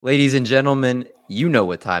Ladies and gentlemen, you know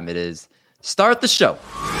what time it is. Start the show.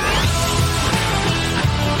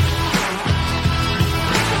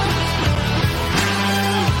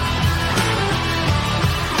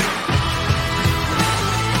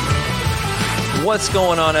 What's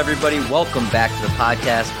going on, everybody? Welcome back to the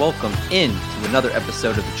podcast. Welcome into another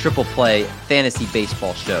episode of the Triple Play Fantasy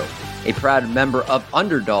Baseball Show, a proud member of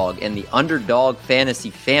Underdog and the Underdog Fantasy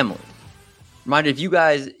family. Reminder, if you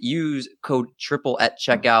guys use code TRIPLE at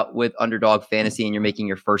checkout with Underdog Fantasy and you're making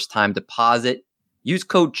your first time deposit, use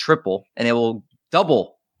code TRIPLE and it will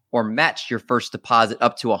double or match your first deposit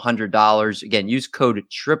up to $100. Again, use code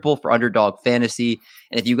TRIPLE for Underdog Fantasy.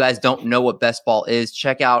 And if you guys don't know what best ball is,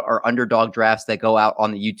 check out our Underdog drafts that go out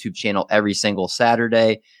on the YouTube channel every single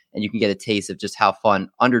Saturday, and you can get a taste of just how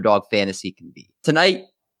fun Underdog Fantasy can be. Tonight,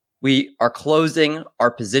 we are closing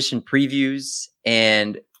our position previews,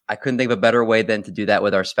 and I couldn't think of a better way than to do that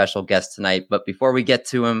with our special guest tonight. But before we get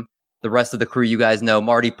to him, the rest of the crew, you guys know,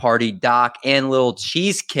 Marty Party, Doc, and Little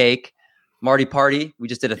Cheesecake. Marty Party, we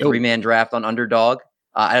just did a three-man draft on Underdog.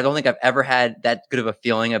 I don't think I've ever had that good of a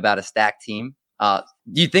feeling about a stacked team. Do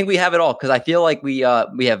you think we have it all? Because I feel like we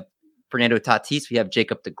have Fernando Tatis, we have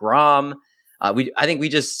Jacob deGrom. I think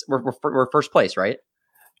we're first place, right?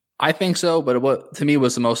 I think so, but what to me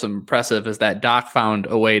was the most impressive is that Doc found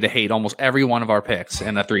a way to hate almost every one of our picks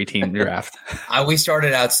in a 3-team draft. We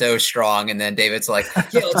started out so strong, and then David's like,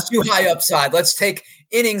 yeah, let's do high upside. Let's take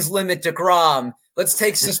innings limit DeGrom. Let's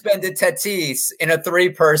take suspended Tatis in a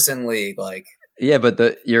 3-person league. Yeah,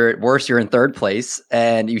 but you're worse. You're in third place,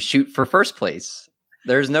 and you shoot for first place.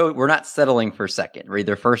 We're not settling for second. We're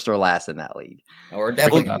either first or last in that league. We're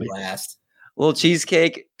definitely last. Little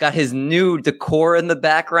Cheesecake got his new decor in the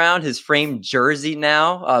background, his framed jersey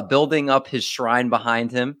now, building up his shrine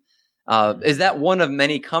behind him. Is that one of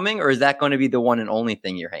many coming, or is that going to be the one and only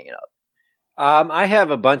thing you're hanging up? I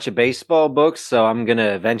have a bunch of baseball books, so I'm going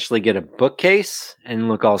to eventually get a bookcase and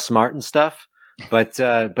look all smart and stuff. But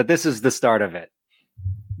this is the start of it.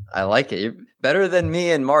 I like it. You're better than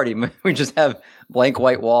me and Marty. We just have blank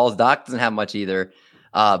white walls. Doc doesn't have much either.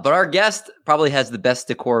 But our guest probably has the best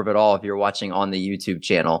decor of it all if you're watching on the YouTube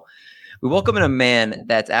channel. We welcome in a man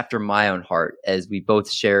that's after my own heart, as we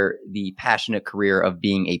both share the passionate career of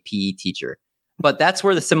being a PE teacher. But that's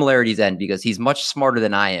where the similarities end, because he's much smarter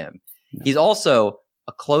than I am. He's also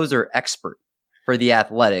a closer expert for The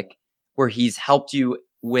Athletic, where he's helped you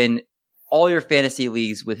win all your fantasy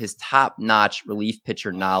leagues with his top-notch relief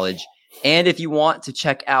pitcher knowledge. And if you want to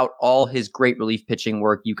check out all his great relief pitching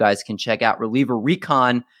work, you guys can check out Reliever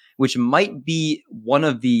Recon, which might be one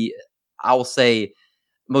of the, I will say,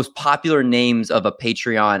 most popular names of a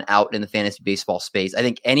Patreon out in the fantasy baseball space. I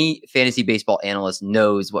think any fantasy baseball analyst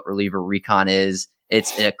knows what Reliever Recon is.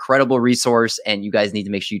 It's an incredible resource, and you guys need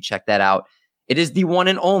to make sure you check that out. It is the one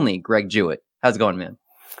and only Greg Jewett. How's it going, man?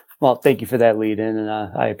 Well, thank you for that lead in, and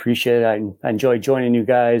I appreciate it. I enjoy joining you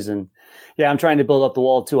guys, and yeah, I'm trying to build up the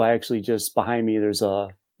wall too. I actually just behind me, there's a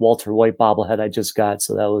Walter White bobblehead I just got,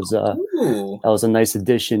 so that was a nice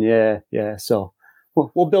addition. Yeah. So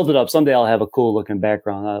we'll build it up. Someday I'll have a cool looking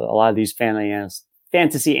background. A lot of these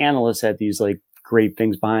fantasy analysts have these like great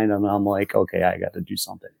things behind them, and I'm like, okay, I got to do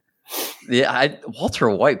something. Yeah,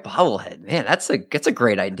 Walter White bobblehead, man, that's a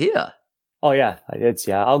great idea. Oh yeah,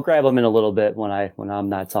 I'll grab them in a little bit when I'm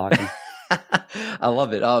not talking. I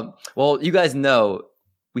love it. Well, you guys know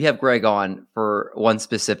we have Greg on for one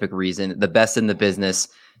specific reason: the best in the business,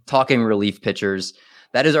 talking relief pitchers.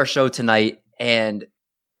 That is our show tonight. And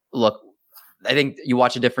look, I think you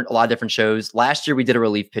watch a lot of different shows. Last year we did a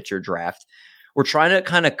relief pitcher draft. We're trying to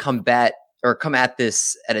kind of come at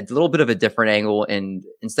this at a little bit of a different angle. And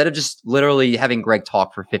instead of just literally having Greg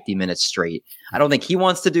talk for 50 minutes straight, I don't think he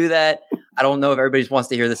wants to do that. I don't know if everybody just wants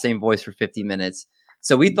to hear the same voice for 50 minutes.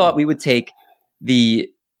 So we thought we would take the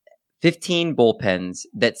 15 bullpens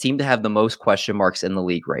that seem to have the most question marks in the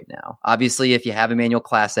league right now. Obviously, if you have Emmanuel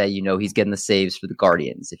Clase, you know he's getting the saves for the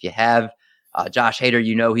Guardians. If you have Josh Hader,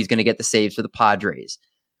 you know he's going to get the saves for the Padres.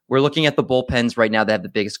 We're looking at the bullpens right now that have the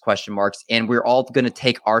biggest question marks, and we're all going to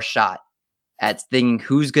take our shot at thinking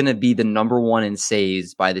who's going to be the number one in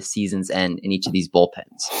saves by the season's end in each of these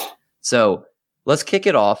bullpens. So let's kick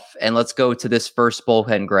it off, and let's go to this first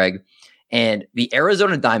bullpen, Greg. And the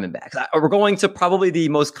Arizona Diamondbacks. We're going to probably the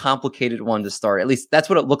most complicated one to start. At least that's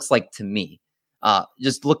what it looks like to me.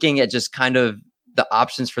 Just looking at just kind of the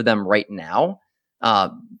options for them right now.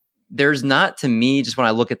 There's not, to me, just when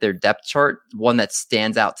I look at their depth chart, one that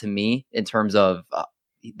stands out to me in terms of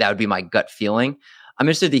that would be my gut feeling. I'm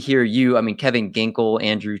interested to hear you. I mean, Kevin Ginkel,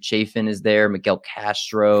 Andrew Chafin is there, Miguel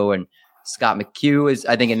Castro, and Scott McHugh is,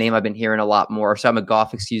 I think, a name I've been hearing a lot more. Scott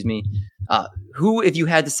McGough, excuse me. Who, if you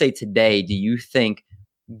had to say today, do you think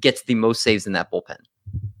gets the most saves in that bullpen?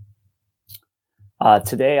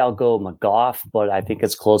 Today I'll go McGough, but I think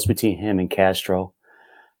it's close between him and Castro.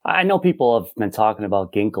 I know people have been talking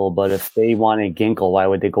about Ginkel, but if they wanted Ginkel, why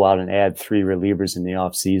would they go out and add 3 relievers in the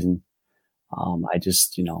offseason? I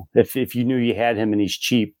just, if you knew you had him and he's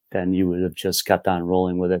cheap, then you would have just kept on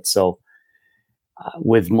rolling with it. So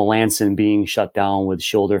with Melanson being shut down with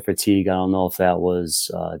shoulder fatigue, I don't know if that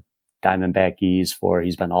was Diamondback ease for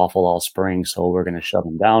he's been awful all spring, so we're going to shut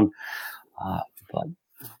him down. But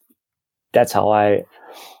that's how I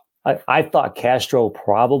thought Castro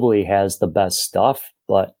probably has the best stuff,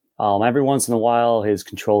 but every once in a while his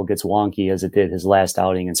control gets wonky, as it did his last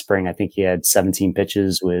outing in spring. I think he had 17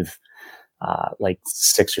 pitches with like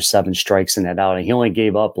 6 or 7 strikes in that outing. He only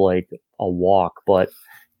gave up like a walk, but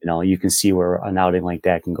you can see where an outing like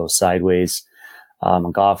that can go sideways.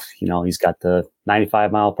 McGough, he's got the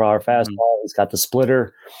 95 mile per hour fastball. He's got the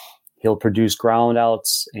splitter. He'll produce ground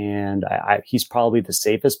outs, and he's probably the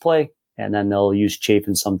safest play. And then they'll use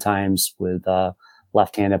Chafin sometimes with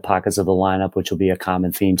left-handed pockets of the lineup, which will be a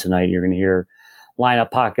common theme tonight. You're going to hear lineup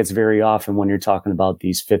pockets very often when you're talking about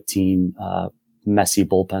these 15 messy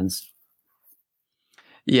bullpens.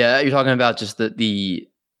 Yeah, you're talking about just the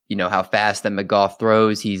how fast that McGough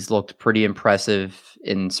throws. He's looked pretty impressive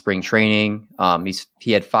in spring training.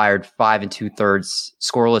 He had fired 5 2/3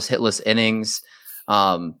 scoreless, hitless innings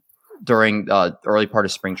during early part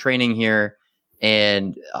of spring training here,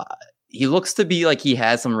 and he looks to be like he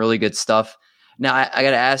has some really good stuff. Now, I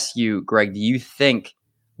got to ask you, Greg, do you think,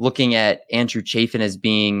 looking at Andrew Chafin as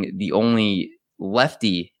being the only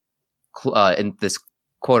lefty in this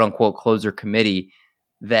quote unquote closer committee,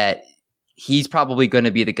 that he's probably going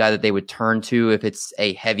to be the guy that they would turn to if it's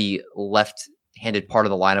a heavy left-handed part of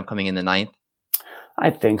the lineup coming in the 9th? I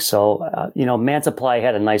think so. Mantiply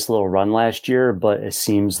had a nice little run last year, but it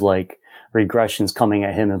seems like regression's coming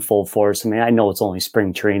at him in full force. I mean, I know it's only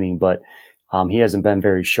spring training, but he hasn't been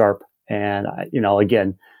very sharp. And,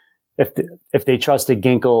 again, if they trusted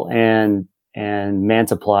Ginkel and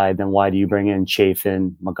Mantiply, then why do you bring in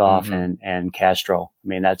Chafin, McGough, and Castro? I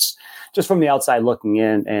mean, that's just from the outside looking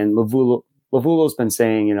in. And Lavulo's been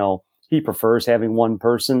saying, he prefers having one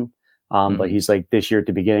person. But he's like, this year at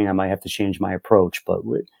the beginning, I might have to change my approach. But,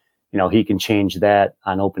 he can change that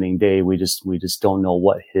on opening day. We just don't know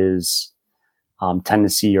what his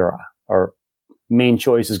tendency or main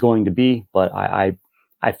choice is going to be. But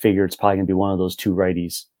I figure it's probably going to be one of those 2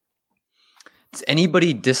 righties. Does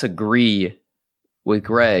anybody disagree with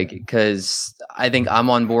Greg? Because I think I'm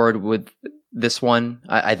on board with this one.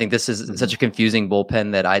 I think this is such a confusing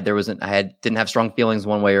bullpen that I didn't have strong feelings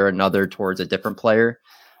one way or another towards a different player.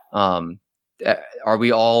 Are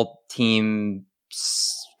we all team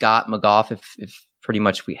Scott McGough if pretty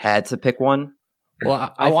much we had to pick one?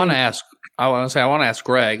 Well, I want to ask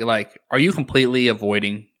Greg, like, are you completely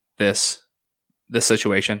avoiding this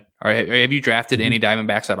situation? Or have you drafted any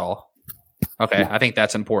Diamondbacks at all? Okay, I think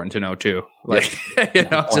that's important to know too. Like,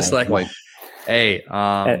 just like, hey,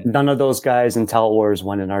 none of those guys in Tout Wars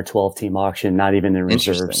went in our 12-team auction, not even in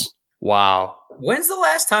reserves. Wow. When's the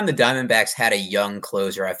last time the Diamondbacks had a young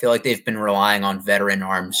closer? I feel like they've been relying on veteran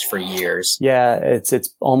arms for years. Yeah, it's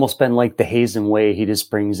almost been like the Hazen way. He just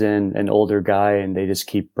brings in an older guy, and they just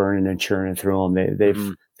keep burning and churning through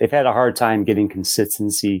them. They've had a hard time getting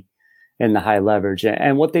consistency in the high leverage.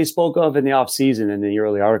 And what they spoke of in the offseason in the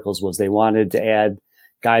early articles was they wanted to add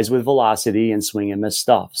guys with velocity and swing and miss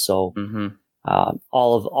stuff. So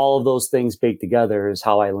all of those things baked together is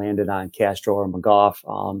how I landed on Castro or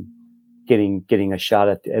McGough. Getting a shot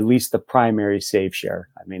at least the primary save share.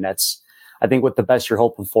 I mean, I think what the best you're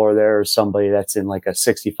hoping for there is somebody that's in like a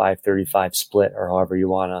 65-35 split or however you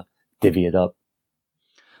want to divvy it up.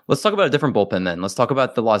 Let's talk about a different bullpen then. Let's talk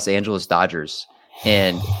about the Los Angeles Dodgers.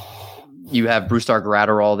 And you have Brusdar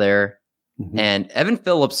Graterol there. And Evan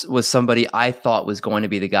Phillips was somebody I thought was going to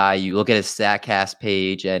be the guy. You look at his StatCast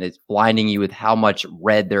page and it's blinding you with how much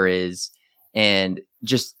red there is. And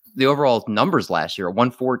just the overall numbers last year,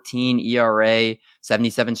 1.14 ERA,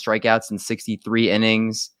 77 strikeouts in 63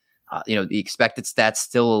 innings. The expected stats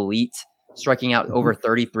still elite, striking out over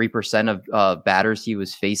 33% of batters he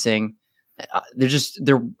was facing.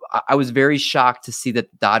 I was very shocked to see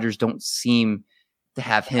that the Dodgers don't seem to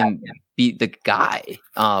have him be the guy.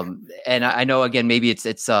 And I know, again, maybe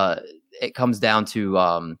it comes down to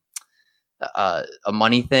a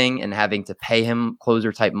money thing and having to pay him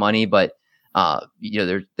closer type money, but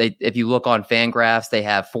if you look on Fangraphs, they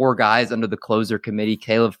have 4 guys under the closer committee: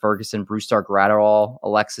 Caleb Ferguson, Brusdar Graterol,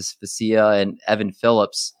 Alexis Vesia, and Evan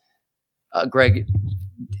Phillips. Greg,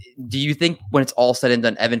 do you think when it's all said and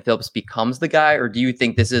done, Evan Phillips becomes the guy, or do you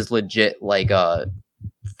think this is legit like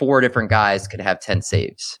 4 different guys could have 10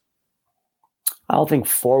 saves? I don't think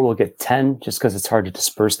 4 will get 10 just because it's hard to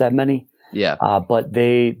disperse that many. Yeah. But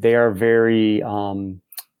they are very,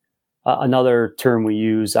 another term we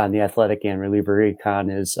use on the athletic and reliever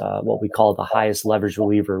econ is what we call the highest leverage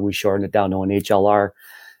reliever. We shorten it down to an HLR.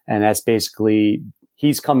 And that's basically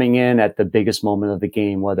he's coming in at the biggest moment of the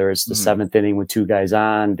game, whether it's the 7th inning with 2 guys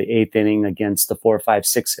on, the 8th inning against the 4, 5,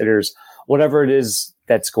 6 hitters, whatever it is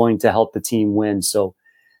that's going to help the team win. So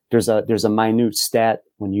there's a minute stat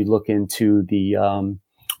when you look into the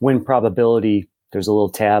win probability. There's a little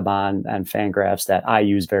tab on Fangraphs that I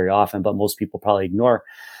use very often, but most people probably ignore.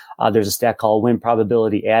 There's a stat called win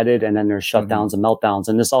probability added, and then there's shutdowns and meltdowns.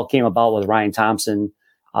 And this all came about with Ryan Thompson.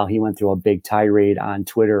 He went through a big tirade on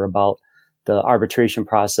Twitter about the arbitration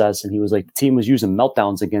process. And he was like, the team was using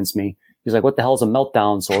meltdowns against me. He's like, what the hell's a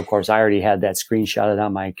meltdown? So of course I already had that screenshotted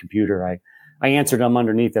on my computer. I answered him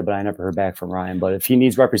underneath it, but I never heard back from Ryan. But if he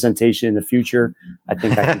needs representation in the future, I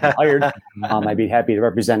think I can be hired. I'd be happy to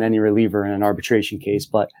represent any reliever in an arbitration case.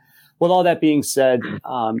 But with all that being said,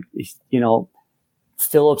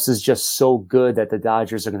 Phillips is just so good that the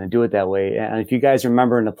Dodgers are going to do it that way. And if you guys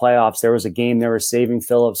remember in the playoffs, there was a game they were saving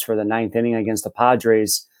Phillips for the 9th inning against the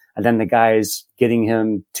Padres. And then the guys getting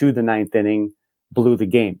him to the 9th inning blew the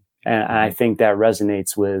game. And I think that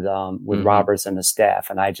resonates with Roberts and the staff.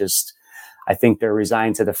 And I think they're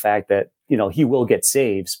resigned to the fact that, he will get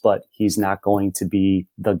saves, but he's not going to be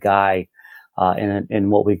the guy, in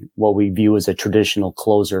what we view as a traditional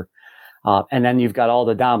closer. And then you've got all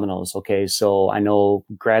the dominoes. Okay. So I know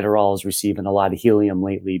Gratterall is receiving a lot of helium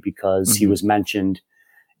lately because he was mentioned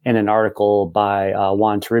in an article by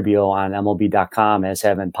Juan Toribio on MLB.com as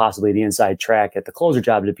having possibly the inside track at the closer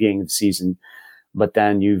job at the beginning of the season. But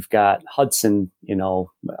then you've got Hudson,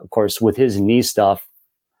 of course, with his knee stuff,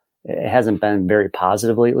 it hasn't been very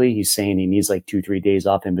positive lately. He's saying he needs like 2-3 days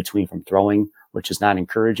off in between from throwing, which is not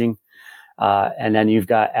encouraging. And then you've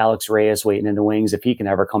got Alex Reyes waiting in the wings if he can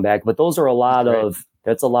ever come back. But those are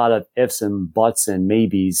that's a lot of ifs and buts and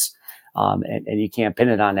maybes. And you can't pin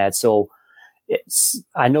it on that. So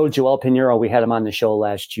I know Joel Pinheiro, we had him on the show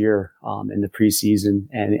last year, in the preseason,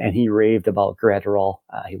 and he raved about Gratterall.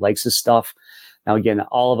 He likes his stuff. Now, again,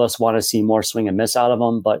 all of us want to see more swing and miss out of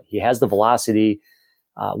him, but he has the velocity.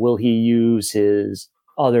 Will he use his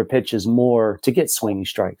other pitches more to get swinging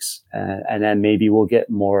strikes? And then maybe we'll get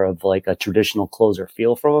more of like a traditional closer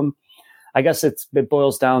feel from him. I guess it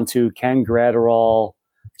boils down to, can Gratterall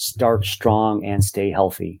start strong and stay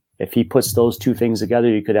healthy? If he puts those 2 things together,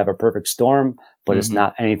 you could have a perfect storm, but it's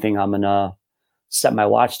not anything I'm going to set my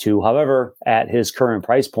watch to. However, at his current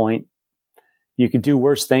price point, you could do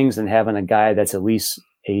worse things than having a guy that's at least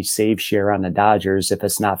a save share on the Dodgers if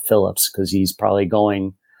it's not Phillips, because he's probably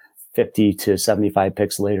going 50 to 75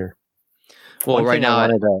 picks later. Well, right now I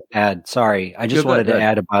wanted to add, I just wanted to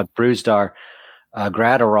add about Brewstar.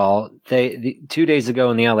 Gratterall, 2 days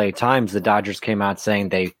ago in the LA Times, the Dodgers came out saying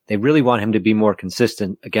they really want him to be more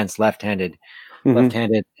consistent against left-handed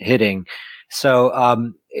hitting.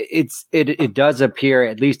 So it does appear,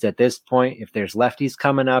 at least at this point, if there's lefties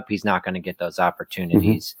coming up, he's not going to get those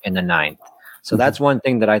opportunities in the 9th. So that's one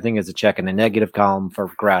thing that I think is a check in the negative column for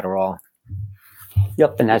Gratterall.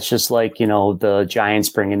 Yep, and that's just like the Giants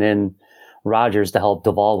bringing in Rodgers to help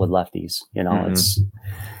Duvall with lefties.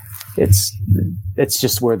 It's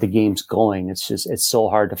just where the game's going. It's so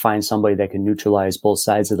hard to find somebody that can neutralize both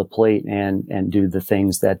sides of the plate and do the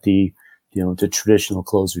things that the traditional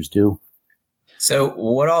closers do. So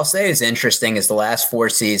what I'll say is interesting is the last 4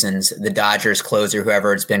 seasons, the Dodgers closer,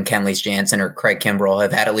 whoever it's been, Kenley Jansen or Craig Kimbrell,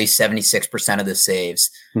 have had at least 76% of the saves.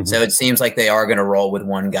 So it seems like they are going to roll with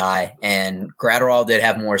one guy. And Gratterall did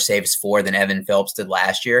have more saves for than Evan Phillips did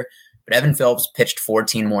last year. But Evan Phillips pitched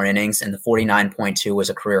 14 more innings, and the 49.2 was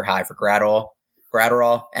a career high for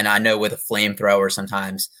Gratterall. And I know with a flamethrower,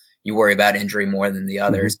 sometimes you worry about injury more than the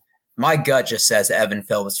others. My gut just says Evan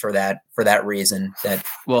Phillips for that reason, that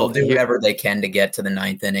they'll do whatever they can to get to the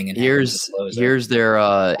 9th inning. And here's their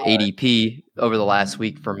ADP over the last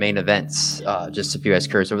week for main events. Just if you guys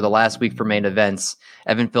curious, over the last week for main events,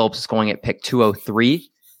 Evan Phillips is going at pick 203,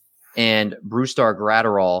 and Brewstar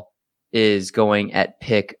Gratterall is going at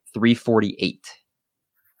pick 348.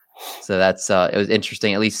 So that's it was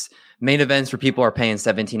interesting. At least main events where people are paying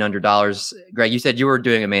 $1,700. Greg, you said you were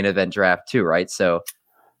doing a main event draft too, right? So.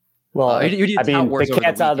 Well, the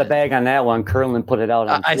cat's out of the bag on that one. Curlin put it out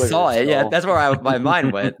on Twitter. I saw it. Yeah, that's where my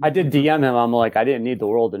mind went. I did DM him. I'm like, I didn't need the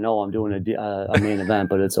world to know I'm doing a main event,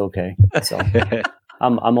 but it's okay. So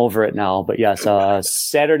I'm over it now. But yes,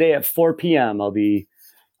 Saturday at 4 p.m. I'll be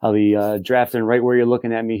drafting right where you're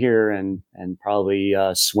looking at me here, and probably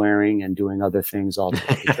swearing and doing other things all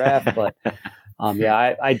throughout the draft. But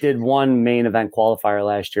I did one main event qualifier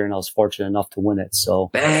last year, and I was fortunate enough to win it. So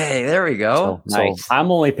hey, there we go. Nice. So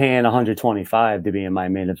I'm only paying $125 to be in my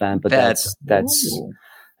main event, but that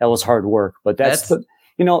was hard work. But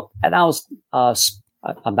and I was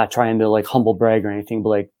I'm not trying to like humble brag or anything, but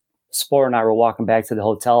like Spore and I were walking back to the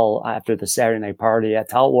hotel after the Saturday night party at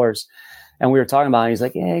Tout Wars. And we were talking about it. He's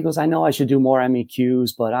like, yeah, he goes, I know I should do more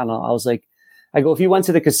MEQs, but I don't know. I was like, if you went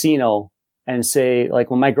to the casino and say, like,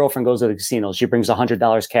 when my girlfriend goes to the casino, she brings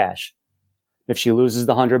 $100 cash. If she loses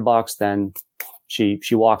the $100, then she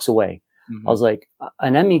walks away. Mm-hmm. I was like,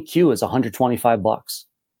 an MEQ is $125.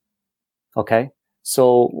 Okay.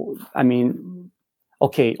 So, I mean,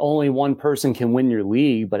 okay, only one person can win your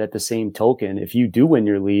league, but at the same token, if you do win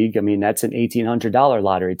your league, I mean, that's an $1,800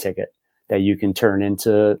 lottery ticket that you can turn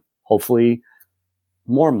into hopefully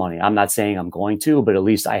more money. I'm not saying I'm going to, but at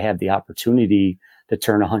least I have the opportunity to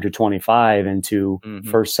turn 125 into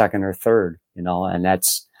first, second, or third, and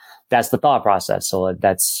that's the thought process. So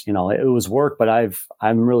that's, it was work, but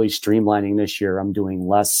I'm really streamlining this year. I'm doing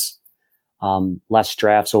less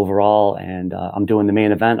drafts overall, and I'm doing the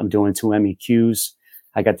main event. I'm doing 2 MEQs.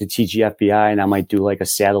 I got the TGFBI, and I might do like a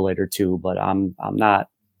satellite or 2, but I'm not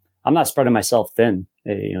spreading myself thin.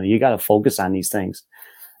 You got to focus on these things.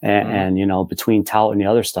 And between Tout and the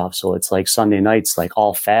other stuff. So it's like Sunday nights, like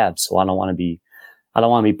all fab. So I don't want to be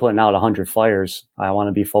putting out 100 flyers. I want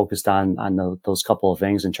to be focused on those couple of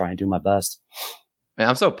things and try and do my best. Man,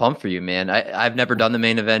 I'm so pumped for you, man. I've never done the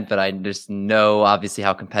main event, but I just know obviously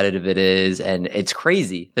how competitive it is. And it's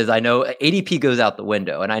crazy because I know ADP goes out the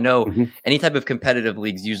window, and I know any type of competitive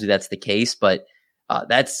leagues, usually that's the case, but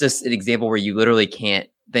that's just an example where you literally can't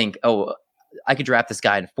think, oh, I could draft this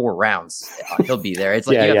guy in 4 rounds. He'll be there. It's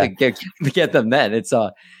like you have to get them then.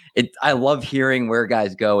 I love hearing where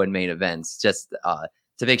guys go in main events just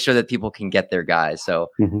to make sure that people can get their guys. So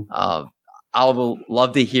I will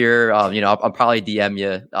love to hear, I'll probably DM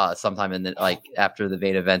you sometime after the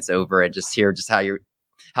main event's over and just hear just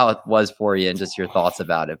how it was for you and just your thoughts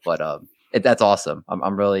about it. But that's awesome.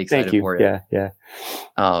 I'm really excited for you. Yeah.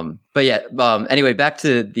 Anyway, back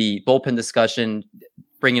to the bullpen discussion.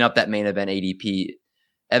 Bringing up that main event ADP,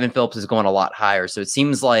 Evan Phillips is going a lot higher. So it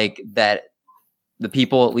seems like that the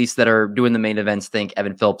people, at least that are doing the main events, think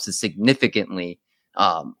Evan Phillips is significantly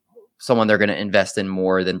someone they're going to invest in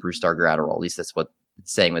more than Brusdar Graterol. At least that's what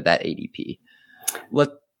it's saying with that ADP.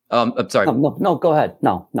 I'm sorry. No, go ahead.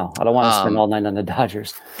 No, I don't want to spend all night on the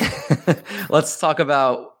Dodgers. Let's talk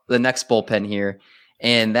about the next bullpen here,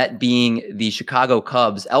 and that being the Chicago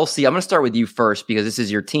Cubs. LC, I'm going to start with you first because this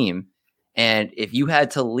is your team. And if you had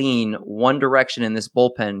to lean one direction in this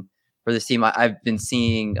bullpen for this team, I've been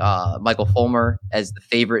seeing Michael Fulmer as the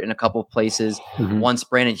favorite in a couple of places. Once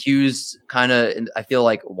Brandon Hughes I feel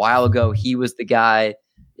like a while ago, he was the guy.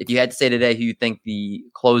 If you had to say today who you think the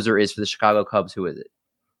closer is for the Chicago Cubs, who is it?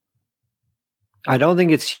 I don't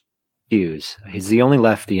think it's Hughes. He's the only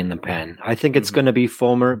lefty in the pen. I think it's going to be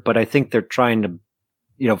Fulmer, but I think they're trying to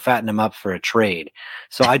fatten him up for a trade.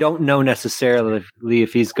 So I don't know necessarily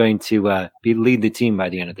if he's going to lead the team by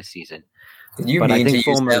the end of the season. But I think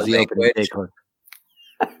Fulmer is the opening takeover.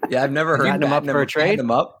 Yeah, I've never heard him up for a trade.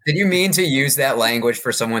 Did you mean to use that language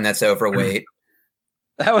for someone that's overweight?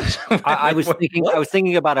 That was. I was thinking. What? I was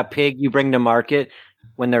thinking about a pig you bring to market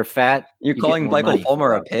when they're fat. You're calling Michael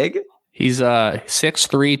Fulmer a pig? He's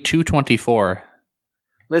 6'3", 224.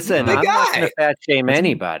 Listen, I'm not going to fat shame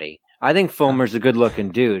anybody. I think Fulmer's a good-looking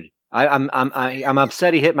dude. I'm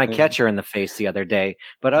upset he hit my catcher in the face the other day.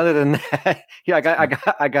 But other than that,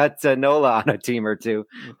 I got Nola on a team or two.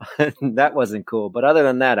 That wasn't cool. But other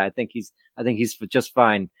than that, I think he's just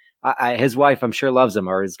fine. His wife, I'm sure, loves him,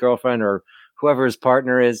 or his girlfriend, or whoever his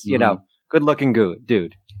partner is. Good-looking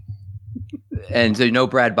dude. And so, no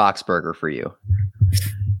Brad Boxberger for you.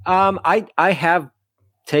 I have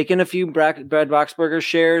taken a few Brad Boxberger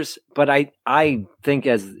shares, but I think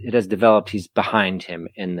as it has developed, he's behind him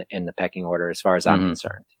in the pecking order as far as I'm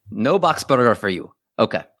concerned. No Boxberger for you.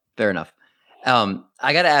 Okay, fair enough.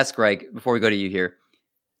 I got to ask, Greg, before we go to you here,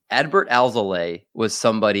 Adbert Alzolay was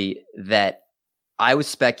somebody that I was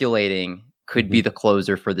speculating could be the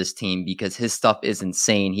closer for this team because his stuff is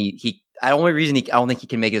insane. The only reason I don't think he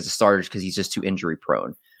can make it as a starter is because he's just too injury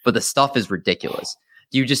prone, but the stuff is ridiculous.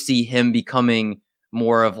 Do you just see him becoming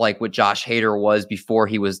more of like what Josh Hader was before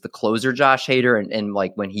he was the closer Josh Hader and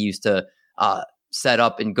like when he used to set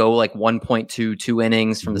up and go like 1.2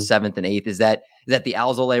 innings from the 7th and 8th? Is that the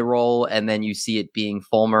Alzolay role? And then you see it being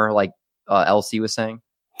Fulmer like LC was saying?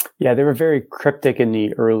 Yeah, they were very cryptic in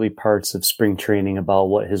the early parts of spring training about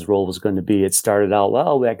what his role was going to be. It started out,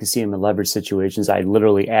 well, I could see him in leverage situations. I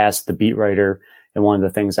literally asked the beat writer and one of the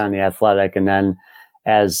things on The Athletic. And then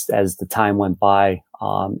as the time went by,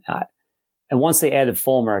 and once they added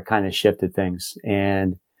Fulmer, it kind of shifted things.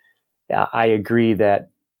 And I agree that,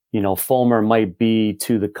 Fulmer might be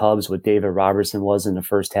to the Cubs what David Robertson was in the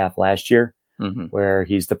first half last year. Mm-hmm. Where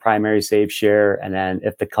he's the primary save share. And then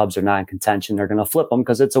if the Cubs are not in contention, they're going to flip him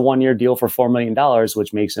because it's a 1-year deal for $4 million,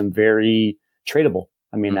 which makes him very tradable.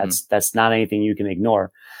 I mean, mm-hmm. that's not anything you can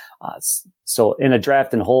ignore. So in a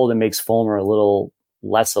draft and hold, it makes Fulmer a little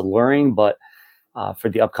less alluring, but for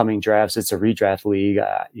the upcoming drafts, it's a redraft league.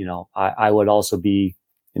 I would also be,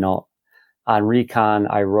 on Recon,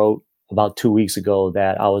 I wrote about 2 weeks ago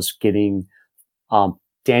that I was getting,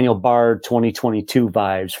 Daniel Bard 2022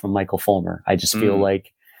 vibes from Michael Fulmer. I just feel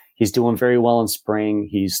like he's doing very well in spring.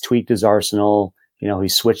 He's tweaked his arsenal.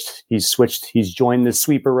 He's joined the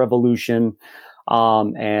sweeper revolution.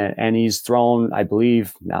 And he's thrown, I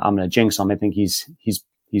believe, now I'm going to jinx him. I think he's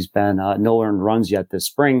been no earned runs yet this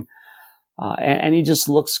spring. And he just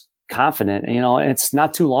looks confident. And it's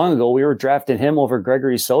not too long ago we were drafting him over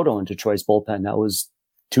Gregory Soto in Detroit's bullpen. That was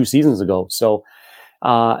 2 seasons ago. So,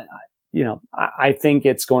 I think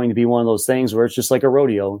it's going to be one of those things where it's just like a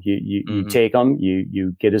rodeo. You take him,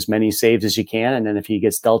 you get as many saves as you can. And then if he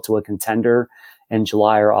gets dealt to a contender in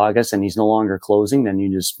July or August and he's no longer closing, then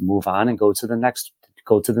you just move on and go to the next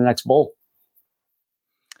bowl.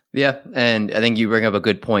 Yeah. And I think you bring up a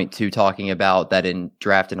good point too, talking about that in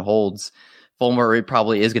draft and holds. Fulmer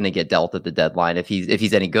probably is going to get dealt at the deadline if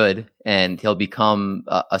he's any good, and he'll become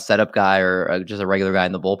a setup guy or just a regular guy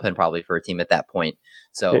in the bullpen probably for a team at that point.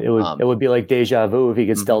 So it would be like deja vu if he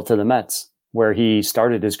gets dealt to the Mets, where he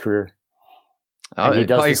started his career. And he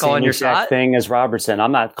does the same exact thing as Robertson.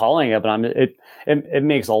 I'm not calling it, but it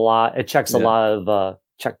makes a lot. It checks a lot of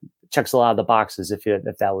checks a lot of the boxes if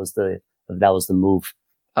that was the move.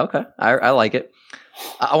 Okay, I like it.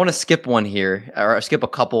 I want to skip one here, or skip a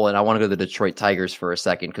couple, and I want to go to the Detroit Tigers for a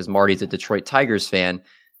second because Marty's a Detroit Tigers fan.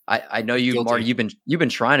 I know you, Marty. You've been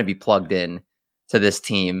trying to be plugged in to this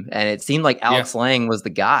team, and it seemed like Alex Lang was the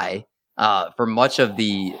guy for much of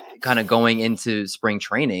the kind of going into spring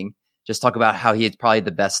training. Just talk about how he had probably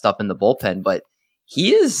the best stuff in the bullpen, but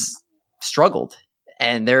he has struggled.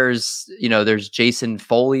 And there's Jason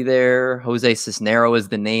Foley there. Jose Cisnero is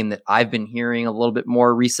the name that I've been hearing a little bit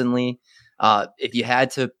more recently. If you had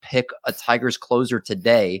to pick a Tigers closer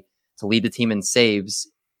today to lead the team in saves,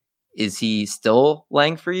 is he still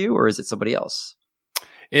Lang for you, or is it somebody else?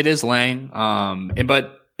 It is Lang.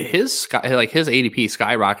 But his ADP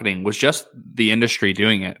skyrocketing was just the industry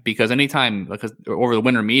doing it, because anytime, because over the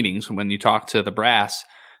winter meetings, when you talk to the brass,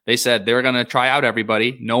 they said they're going to try out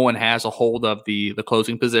everybody. No one has a hold of the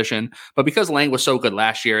closing position, but because Lang was so good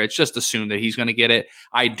last year, it's just assumed that he's going to get it.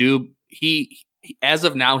 He as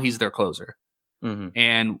of now, he's their closer. Mm-hmm.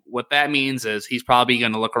 And what that means is he's probably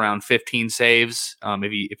going to look around 15 saves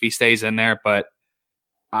if he stays in there. But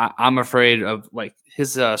I'm afraid of like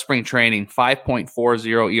his spring training,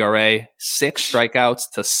 5.40 ERA, 6 strikeouts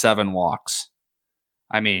to 7 walks.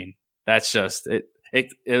 I mean, that's just it. It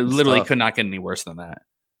literally tough. Could not get any worse than that.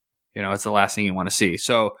 It's the last thing you want to see.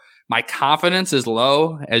 So my confidence is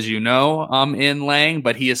low, as you know, in Lang,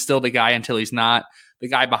 but he is still the guy until he's not. The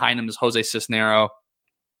guy behind him is Jose Cisnero.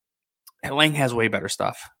 And Lang has way better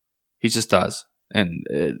stuff. He just does. And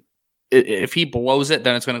if he blows it,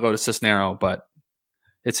 then it's going to go to Cisnero, but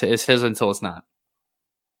it's his until it's not.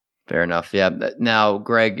 Fair enough. Yeah. Now,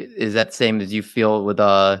 Greg, is that the same as you feel with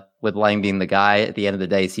Lang being the guy at the end of the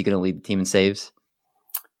day? Is he going to lead the team in saves?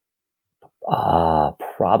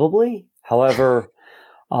 Probably. However,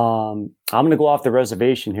 I'm going to go off the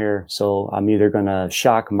reservation here. So I'm either going to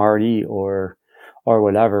shock Marty or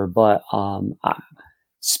whatever. But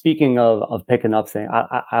speaking of picking up thing,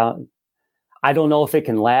 I don't know if it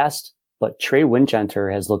can last, but Trey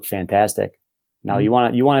Winchester has looked fantastic. Now you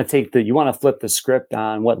want to flip the script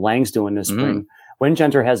on what Lang's doing this spring.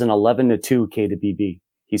 Winchester has an 11-2 K to BB.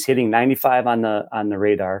 He's hitting 95 on the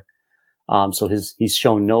radar. So he's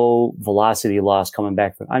shown no velocity loss coming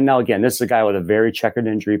back. Now again, this is a guy with a very checkered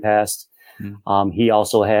injury past. He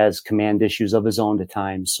also has command issues of his own at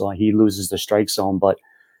times, so he loses the strike zone. But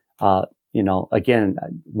again,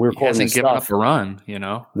 we're he hasn't given up a run.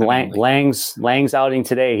 Lang's outing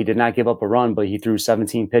today, he did not give up a run, but he threw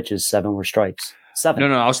 17 pitches, 7 were strikes. 7.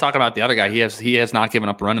 No, I was talking about the other guy. He has not given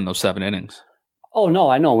up a run in those 7 innings. Oh no,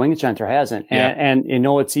 I know Winchester hasn't, and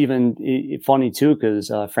it's even funny too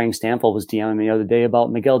because Frank Stanfield was DMing me the other day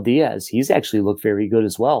about Miguel Diaz. He's actually looked very good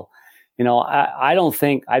as well. I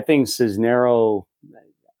think Cisnero,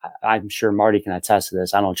 I'm sure Marty can attest to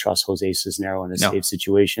this. I don't trust Jose Cisnero in a save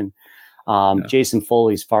situation. Jason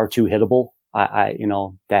Foley's far too hittable.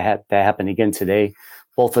 That happened again today.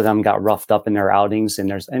 Both of them got roughed up in their outings,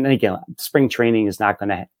 and again, spring training is not going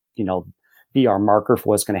to, be our marker for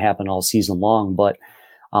what's going to happen all season long. But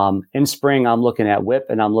in spring, I'm looking at whip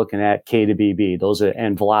and I'm looking at K to BB. Those are,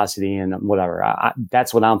 and velocity and whatever.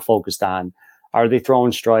 That's what I'm focused on. Are they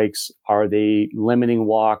throwing strikes? Are they limiting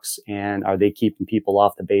walks? And are they keeping people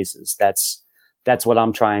off the bases? That's what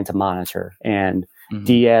I'm trying to monitor. And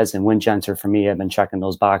Diaz and Winchester for me have been checking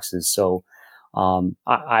those boxes. So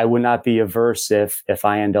I would not be averse if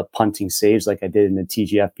I end up punting saves like I did in the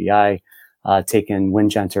TGFBI, taking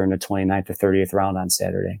Winchester in the 29th or 30th round on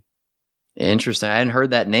Saturday. Interesting. I hadn't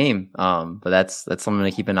heard that name, but that's something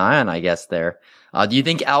to keep an eye on, I guess. There. Do you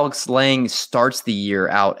think Alex Lang starts the year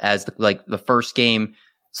out as the first game,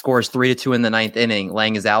 scores 3-2 in the 9th inning?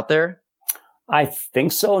 Lang is out there. I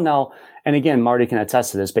think so now. And again, Marty can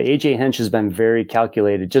attest to this, but AJ Hinch has been very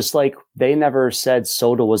calculated. Just like they never said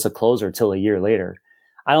Soto was a closer till a year later.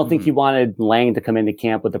 I don't think he wanted Lang to come into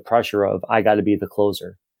camp with the pressure of I got to be the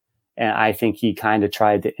closer. And I think he kind of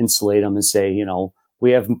tried to insulate him and say,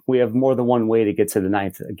 we have more than one way to get through the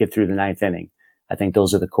 9th inning. I think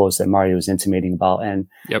those are the quotes that Marty was intimating about. And,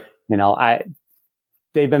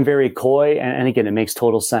 they've been very coy. And again, it makes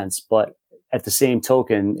total sense. But at the same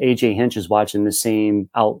token, AJ Hinch is watching the same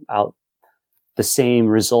the same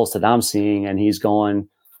results that I'm seeing. And he's going,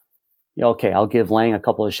 okay, I'll give Lang a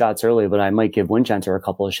couple of shots early, but I might give Winchester a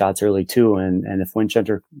couple of shots early too. And if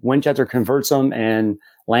Winchester converts them and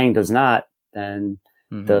Lang does not, then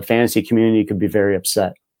the fantasy community could be very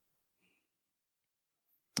upset.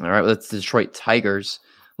 All right, that's the Detroit Tigers.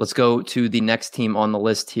 Let's go to the next team on the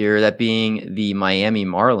list here, that being the Miami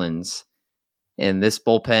Marlins. And this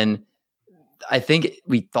bullpen, I think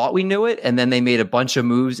we thought we knew it, and then they made a bunch of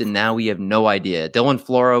moves, and now we have no idea. Dylan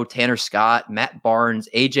Floro, Tanner Scott, Matt Barnes,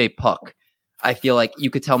 AJ Puck. I feel like you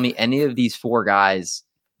could tell me any of these four guys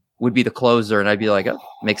would be the closer, and I'd be like, oh,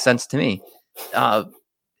 makes sense to me.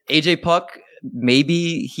 AJ Puck,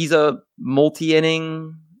 maybe he's a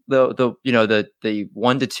multi-inning, the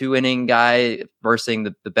 1 to 2 inning guy versus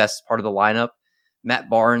the best part of the lineup. Matt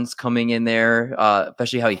Barnes coming in there,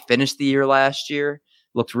 especially how he finished the year last year,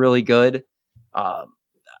 looked really good.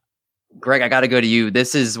 Greg, I got to go to you.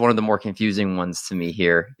 This is one of the more confusing ones to me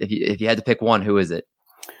here. If you had to pick one, who is it?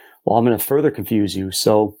 Well, I'm going to further confuse you.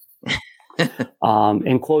 So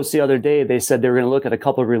in quotes the other day, they said they were going to look at a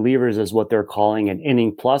couple of relievers as what they're calling an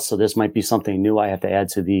inning plus. So this might be something new I have to add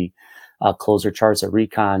to the closer charts at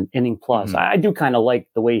Recon. Inning plus. I do kind of like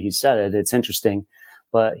the way he said it. It's interesting.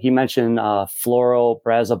 But he mentioned Floro,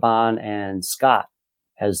 Brazoban, and Scott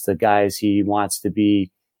as the guys he wants to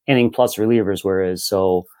be inning plus relievers. Whereas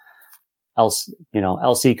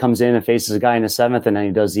LC comes in and faces a guy in the 7th, and then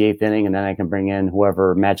he does the 8th inning, and then I can bring in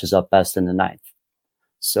whoever matches up best in the 9th.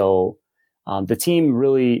 So the team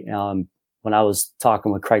really, when I was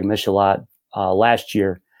talking with Craig Michelot last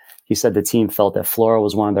year, he said the team felt that Floro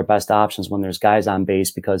was one of their best options when there's guys on base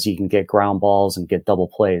because he can get ground balls and get double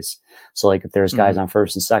plays. So like if there's guys on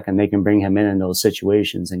first and second, they can bring him in those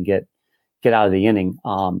situations and get out of the inning.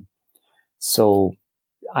 So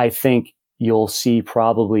I think you'll see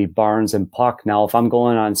probably Barnes and Puck. Now, if I'm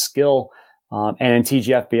going on skill and in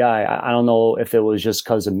TGFBI, I don't know if it was just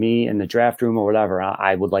because of me in the draft room or whatever.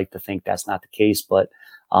 I would like to think that's not the case, but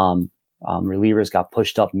relievers got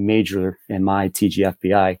pushed up major in my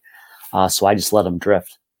TGFBI. So I just let them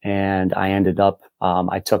drift. And I ended up,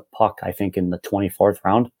 I took Puck, I think, in the 24th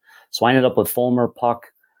round. So I ended up with Fulmer, Puck,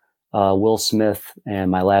 Will Smith,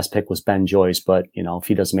 and my last pick was Ben Joyce. But, if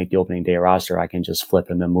he doesn't make the opening day roster, I can just flip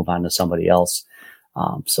him and move on to somebody else.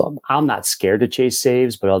 So I'm not scared to chase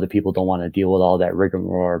saves, but other people don't want to deal with all that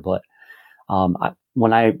rigmarole. But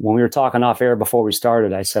when we were talking off air before we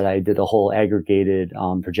started, I said I did a whole aggregated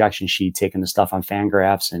projection sheet, taking the stuff on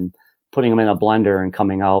Fangraphs and putting them in a blender and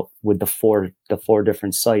coming out with the four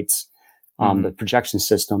different sites, the projection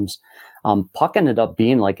systems. Puck ended up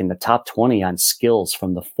being like in the top 20 on skills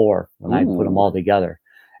from the 4 when I put them all together.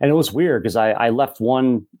 And it was weird because I left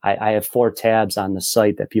one, I have 4 tabs on the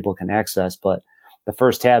site that people can access, but the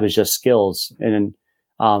first tab is just skills. And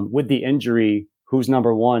with the injury, who's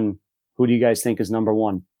number 1? Who do you guys think is number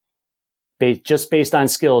 1? Just based on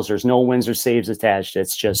skills, there's no wins or saves attached.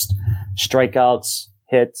 It's just strikeouts,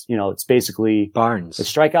 hits. It's basically Barnes. The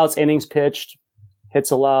strikeouts, innings pitched,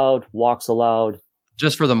 hits allowed, walks allowed.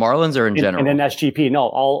 Just for the Marlins or in general? And then SGP. No,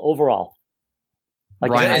 all overall.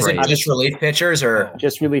 Is it just relief pitchers or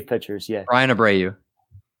just relief pitchers? Yeah. Brian Abreu.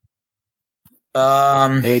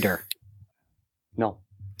 Hader. No.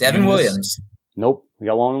 Devin Williams. Nope. We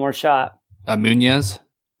got one more shot. Munoz.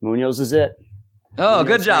 Munoz is it. Oh,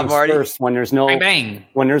 good job, Marty. First, when there's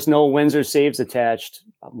no wins or saves attached,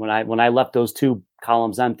 when I left those two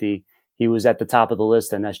columns empty, he was at the top of the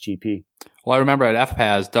list in SGP. Well, I remember at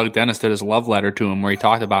FPAS, Doug Dennis did his love letter to him where he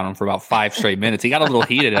talked about him for about 5 straight minutes. He got a little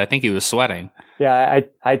heated. I think he was sweating. Yeah,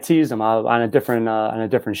 I teased him on a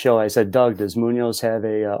different show. I said, Doug, does Munoz have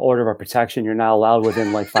a order of protection? You're not allowed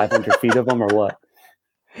within like 500 feet of him, or what?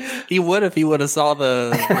 He would if he would have saw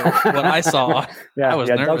the what I saw. Yeah, I was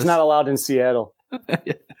nervous. Doug's not allowed in Seattle.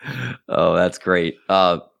 Oh, that's great.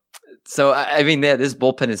 So I mean, this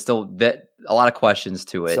bullpen is still a lot of questions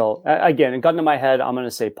to it. So again, gun to my head, I'm going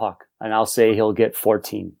to say Puck, and I'll say he'll get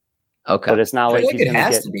 14. Okay, but it's not like it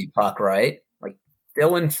has to be Puck, right? Like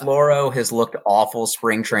Dylan Floro has looked awful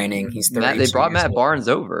spring training. He's 30. They brought Matt Barnes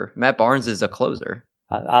over. Matt Barnes is a closer.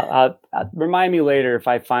 Remind me later if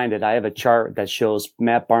I find it. I have a chart that shows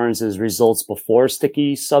Matt Barnes' results before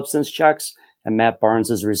sticky substance checks and Matt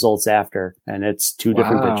Barnes' results after, and it's two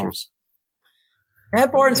different pictures.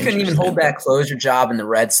 Matt Barnes couldn't even hold that closer job in the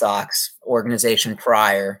Red Sox organization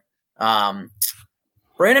prior.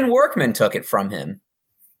 Brandon Workman took it from him.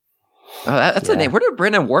 Oh, that's a name. Where did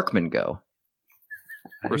Brandon Workman go?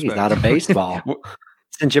 He's out of baseball.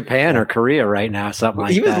 It's in Japan or Korea right now, something like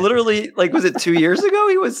that. He was literally was it 2 years ago?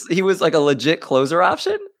 He was like a legit closer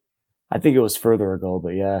option. I think it was further ago,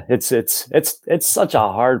 but yeah, it's such a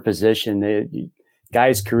hard position.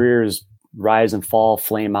 Guys' careers rise and fall,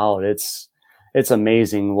 flame out. It's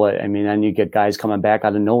amazing and you get guys coming back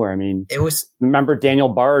out of nowhere. I mean, remember Daniel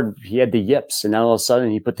Bard, he had the yips and then all of a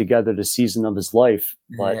sudden he put together the season of his life.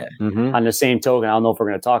 But on the same token, I don't know if we're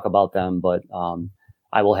going to talk about them, but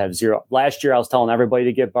I will have 0. Last year I was telling everybody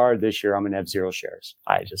to get Bard. This year I'm going to have 0 shares.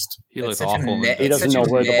 He looks awful. He doesn't know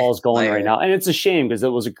where the ball's going right now. And it's a shame because it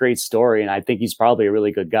was a great story and I think he's probably a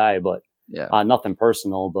really good guy, but nothing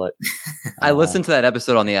personal, but I listened to that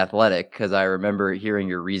episode on The Athletic because I remember hearing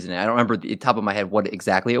your reasoning. I don't remember the top of my head what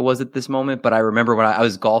exactly it was at this moment, but I remember when I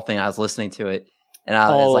was golfing, I was listening to it, and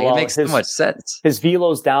I was like, it makes so much sense. His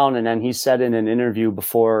velo's down, and then he said in an interview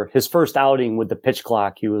before his first outing with the pitch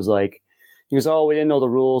clock, he goes, oh, we didn't know the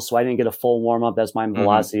rules, so I didn't get a full warm up. That's my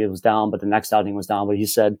velocity. It was down, but the next outing was down. But he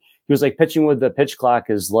said he was like, pitching with the pitch clock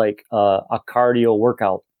is like a cardio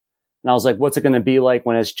workout. And I was like, what's it going to be like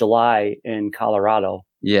when it's July in Colorado?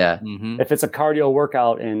 Yeah. If it's a cardio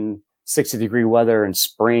workout in 60-degree weather in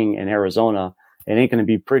spring in Arizona, it ain't going to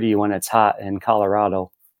be pretty when it's hot in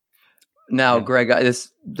Colorado. Now, Greg,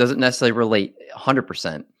 this doesn't necessarily relate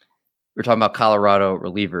 100%. We're talking about Colorado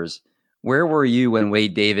relievers. Where were you when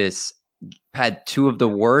Wade Davis had 2 of the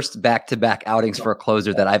worst back-to-back outings for a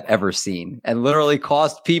closer that I've ever seen and literally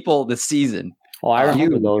cost people the season? Oh, I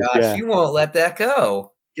remember those. Gosh, you won't let that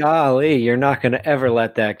go. Golly, you're not going to ever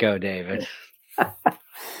let that go, David.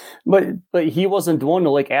 But he wasn't the one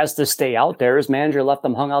to ask to stay out there. His manager left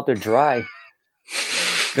them hung out there dry.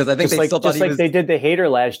 Because I think they did the Hater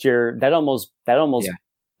last year. That almost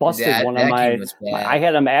busted one of my. I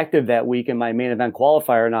had him active that week in my main event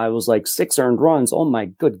qualifier, and I was like 6 earned runs. Oh my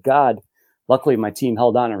good God! Luckily, my team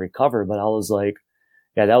held on and recovered. But I was like,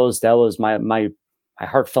 that was my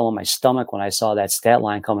heart fell in my stomach when I saw that stat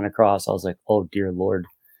line coming across. I was like, oh dear Lord.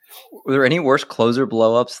 Were there any worse closer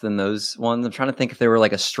blowups than those ones? I'm trying to think if there were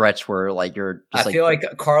a stretch where you're just I feel like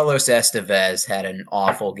Carlos Estevez had an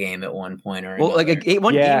awful game at one point or another. Well,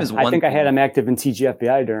 game is one. I think I had him active in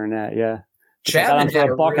TGFBI during that. Yeah. Chapman had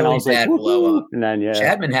a really bad blow up. And then,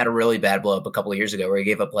 Chapman had a really bad blow up a couple of years ago where he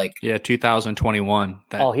gave up 2021.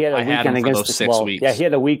 He had a weekend against those 6 weeks. Yeah, he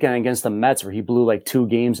had a weekend against the Mets where he blew 2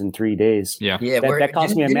 games in 3 days. Yeah. That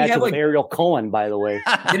cost me a match with Ariel Cohen, by the way.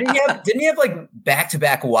 Didn't he have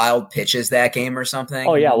back-to-back wild pitches that game or something?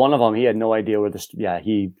 Oh yeah, one of them he had no idea where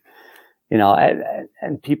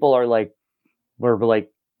and people are we're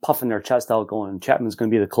puffing their chest out going, Chapman's going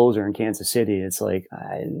to be the closer in Kansas City. It's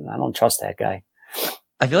I don't trust that guy.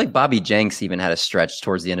 I feel like Bobby Jenks even had a stretch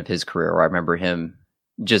towards the end of his career where I remember him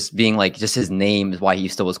just being just his name is why he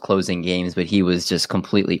still was closing games, but he was just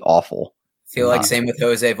completely awful. I feel same with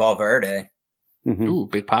Jose Valverde. Mm-hmm. Ooh,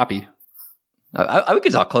 Big Papi. I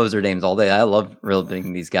could talk closer names all day. I love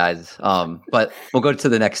reeling these guys. But we'll go to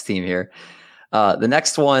the next team here. The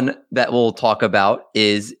next one that we'll talk about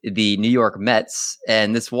is the New York Mets.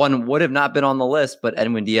 And this one would have not been on the list, but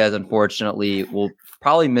Edwin Diaz, unfortunately, will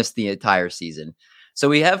probably miss the entire season. So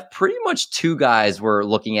we have pretty much 2 guys we're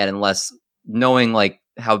looking at, unless knowing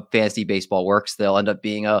how fantasy baseball works, they'll end up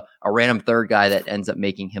being a random third guy that ends up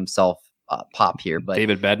making himself pop here. But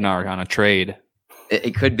David Bednar on a trade.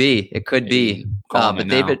 It could be. But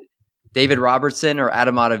David Robertson or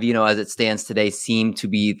Adam Ottavino, as it stands today, seem to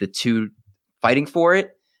be the two fighting for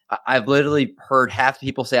it. I've literally heard half the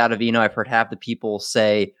people say Ottavino. I've heard half the people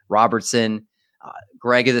say Robertson.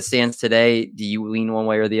 Greg, as it stands today, do you lean one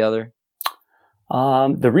way or the other?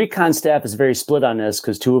 The recon staff is very split on this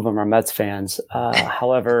because two of them are Mets fans.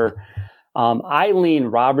 However, I lean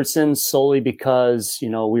Robertson solely because, we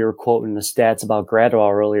were quoting the stats about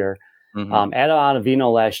Gradwell earlier. Mm-hmm. Adam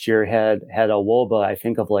Ottavino last year had a WOBA, I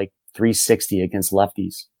think, of like 360 against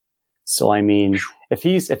lefties. So, I mean, if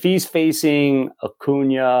he's facing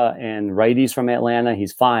Acuna and righties from Atlanta,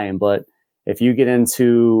 he's fine. But if you get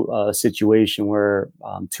into a situation where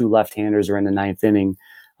two left-handers are in the ninth inning,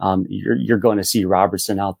 you're going to see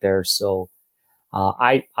Robertson out there. So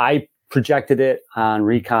I projected it on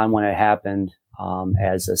Recon when it happened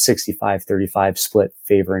as a 65-35 split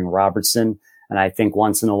favoring Robertson. And I think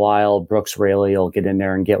once in a while, Brooks Raley will get in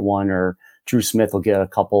there and get one, or Drew Smith will get a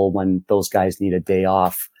couple when those guys need a day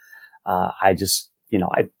off.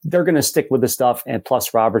 They're going to stick with the stuff. And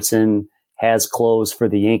plus Robertson has closed for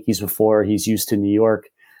the Yankees before. He's used to New York.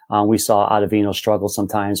 We saw Ottavino struggle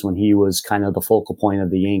sometimes when he was kind of the focal point of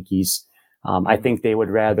the Yankees. I think they would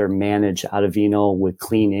rather manage Ottavino with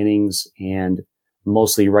clean innings and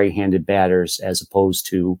mostly right-handed batters as opposed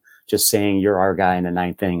to just saying you're our guy in the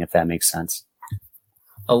ninth inning, if that makes sense.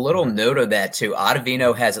 A little note of that too.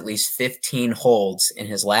 Ottavino has at least 15 holds in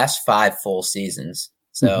his last 5 full seasons.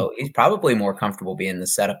 So he's probably more comfortable being the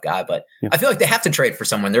setup guy, but I feel like they have to trade for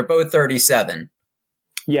someone. They're both 37.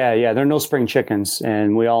 Yeah. They're no spring chickens.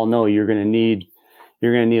 And we all know you're going to need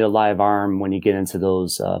a live arm when you get into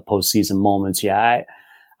those postseason moments. Yeah.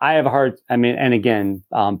 I have a hard, and again,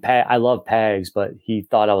 I love Pags, but he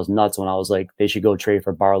thought I was nuts when I was like, they should go trade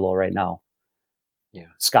for Barlow right now. Yeah.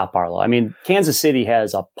 Scott Barlow. Kansas City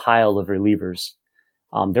has a pile of relievers.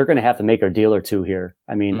 They're going to have to make a deal or two here.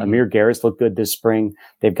 Amir Garrett's looked good this spring.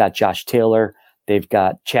 They've got Josh Taylor. They've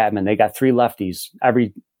got Chapman. They got 3 lefties.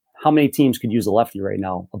 How many teams could use a lefty right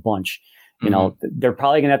now? A bunch. They're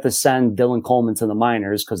probably going to have to send Dylan Coleman to the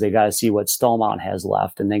minors because they got to see what Stallmont has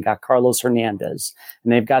left. And they got Carlos Hernandez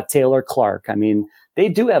and they've got Taylor Clark. They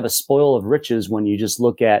do have a spoil of riches when you just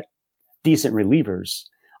look at decent relievers.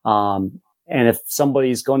 And if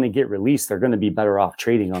somebody's going to get released, they're going to be better off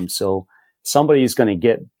trading them. So somebody's going to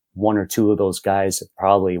get 1 or 2 of those guys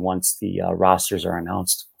probably once the rosters are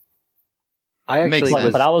announced.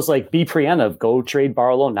 But I was like, be preemptive, go trade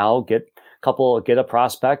Barlow now, get a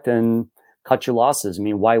prospect and cut your losses.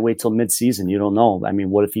 Why wait till midseason? You don't know.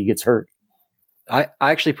 What if he gets hurt? I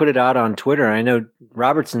actually put it out on Twitter. I know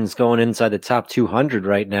Robertson's going inside the top 200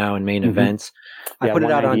 right now in main events. I put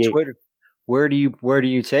it out on Twitter. Where do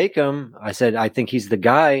you take him? I said, I think he's the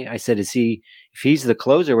guy. I said, if he's the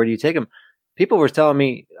closer, where do you take him? People were telling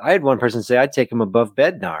me, I had one person say I'd take him above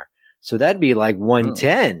Bednar. So that'd be like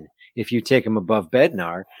 110 if you take him above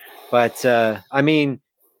Bednar. But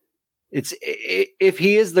if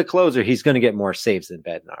he is the closer, he's going to get more saves than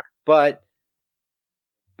Bednar. But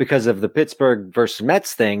because of the Pittsburgh versus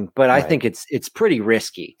Mets thing, but right. I think it's pretty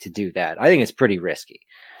risky to do that. I think it's pretty risky.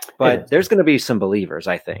 But there's going to be some believers,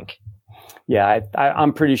 I think. Yeah,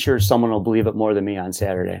 I'm pretty sure someone will believe it more than me on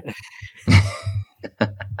Saturday.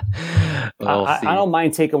 I don't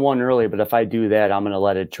mind taking one early, but if I do that, I'm going to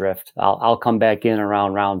let it drift. I'll come back in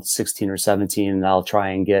around round 16 or 17, and I'll try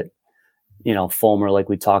and get, Fulmer like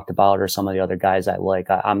we talked about, or some of the other guys I like.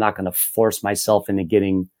 I'm not going to force myself into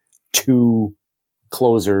getting 2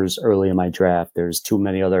 closers early in my draft. There's too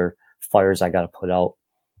many other fires I got to put out.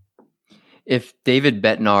 If David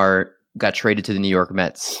Bednar got traded to the New York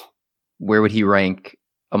Mets, where would he rank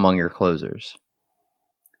among your closers?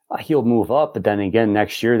 He'll move up, but then again,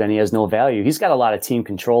 next year, then he has no value. He's got a lot of team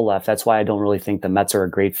control left. That's why I don't really think the Mets are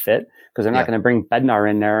a great fit, because they're not going to bring Bednar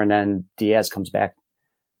in there and then Diaz comes back,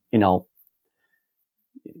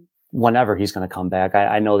 whenever he's going to come back.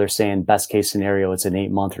 I know they're saying best case scenario, it's an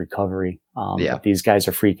 8-month recovery. These guys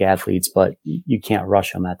are freak athletes, but you can't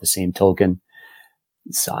rush them at the same token.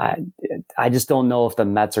 So I just don't know if the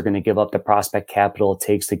Mets are going to give up the prospect capital it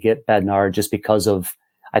takes to get Bednar, just because of,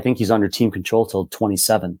 I think he's under team control till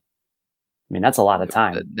 27. That's a lot of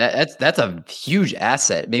time. That's a huge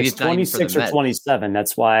asset. Maybe it's 26 or 27.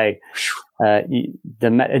 That's why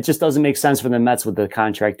it just doesn't make sense for the Mets with the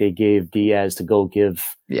contract they gave Diaz to go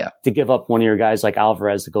give up one of your guys like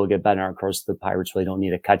Alvarez to go get Bednar. Of course, the Pirates really don't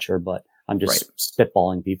need a catcher, but I'm just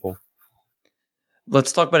spitballing people.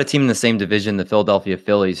 Let's talk about a team in the same division, the Philadelphia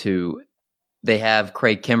Phillies, who they have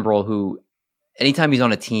Craig Kimbrell, who anytime he's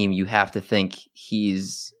on a team, you have to think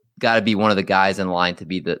he's got to be one of the guys in line to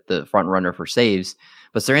be the front runner for saves.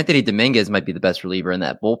 But Sir Anthony Dominguez might be the best reliever in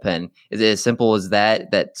that bullpen. Is it as simple as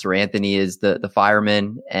that Sir Anthony is the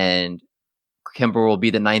fireman and Kimbrel will be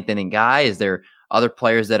the ninth inning guy? Is there other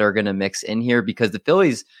players that are going to mix in here? Because the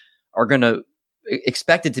Phillies are going to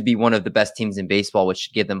expect it to be one of the best teams in baseball, which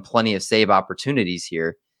should give them plenty of save opportunities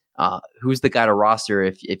here. Who's the guy to roster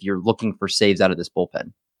if you're looking for saves out of this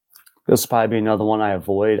bullpen? This will probably be another one I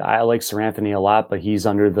avoid. I like Sir Anthony a lot, but he's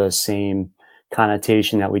under the same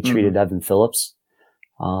connotation that we treated Evan Phillips.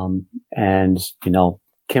 And,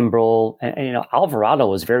 Kimbrel and Alvarado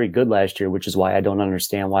was very good last year, which is why I don't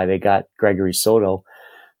understand why they got Gregory Soto.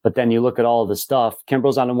 But then you look at all of the stuff.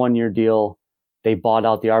 Kimbrel's on a 1-year deal. They bought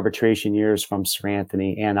out the arbitration years from Sir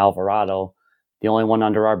Anthony and Alvarado. The only one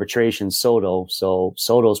under arbitration, Soto. So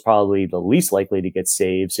Soto's probably the least likely to get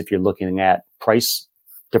saves if you're looking at price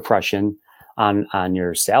depression on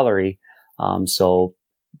your salary. So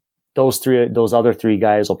those other three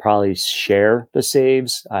guys will probably share the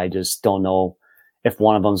saves. I just don't know if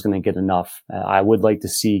one of them is going to get enough. I would like to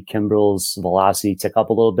see Kimbrel's velocity tick up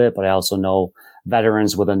a little bit, but I also know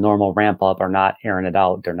veterans with a normal ramp up are not airing it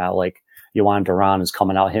out. They're not like Yohan Duran is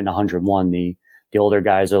coming out hitting 101. The older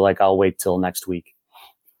guys are like, I'll wait till next week.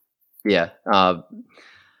 Yeah.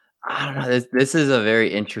 I don't know. This is a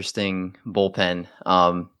very interesting bullpen.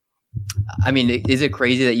 I mean, is it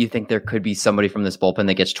crazy that you think there could be somebody from this bullpen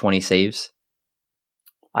that gets 20 saves?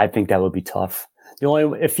 I think that would be tough.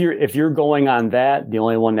 If you're going on that, the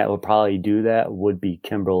only one that would probably do that would be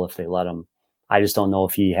Kimbrel if they let him. I just don't know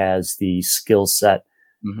if he has the skill set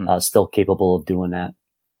still capable of doing that.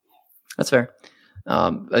 That's fair.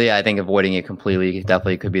 Yeah, I think avoiding it completely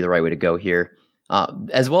definitely could be the right way to go here.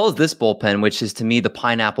 As well as this bullpen, which is to me the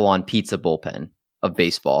pineapple on pizza bullpen of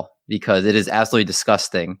baseball, because it is absolutely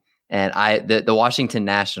disgusting. And the Washington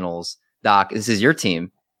Nationals, Doc, this is your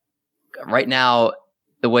team right now.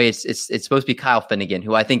 The way it's supposed to be Kyle Finnegan,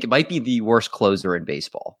 who I think might be the worst closer in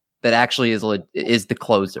baseball. That actually is the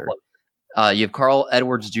closer. You have Carl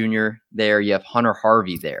Edwards Jr. there. You have Hunter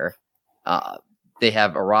Harvey there. They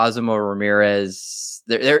have Erasmo Ramirez.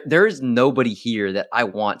 There is nobody here that I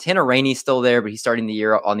want. Tanner Rainey's still there, but he's starting the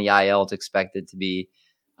year on the IL. It's expected to be.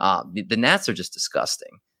 The Nats are just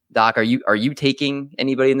disgusting. Doc, are you taking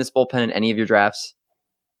anybody in this bullpen in any of your drafts?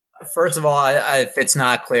 First of all, if it's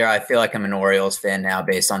not clear, I feel like I'm an Orioles fan now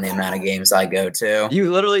based on the amount of games I go to.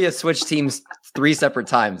 You literally have switched teams 3 separate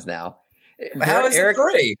times now. How is it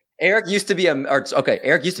 3? Eric used to be a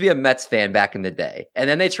Mets fan back in the day, and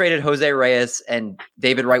then they traded Jose Reyes, and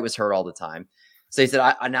David Wright was hurt all the time. So he said,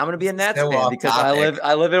 "Now I'm going to be a Nats fan because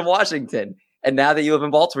I live in Washington." And now that you live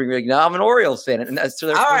in Baltimore, you're like, "No, I'm an Orioles fan." And that's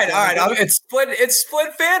all right. It's split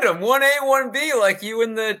fandom, 1A, 1B, like you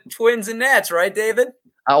and the Twins and Nats, right, David?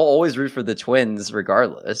 I'll always root for the Twins,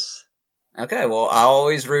 regardless. Okay, well, I'll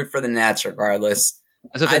always root for the Nats, regardless.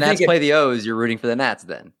 So if the Nats play the O's, you're rooting for the Nats,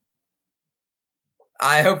 then.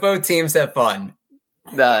 I hope both teams have fun.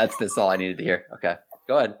 No, that's all I needed to hear. Okay,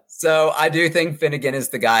 go ahead. So I do think Finnegan is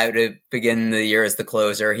the guy to begin the year as the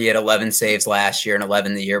closer. He had 11 saves last year and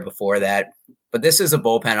 11 the year before that. But this is a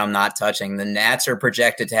bullpen I'm not touching. The Nats are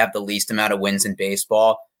projected to have the least amount of wins in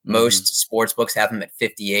baseball. Most sports books have them at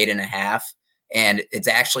 58.5, and it's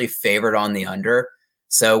actually favored on the under.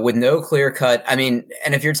 So with no clear cut, I mean,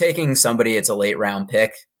 and if you're taking somebody, it's a late round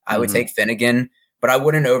pick. I would take Finnegan, but I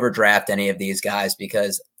wouldn't overdraft any of these guys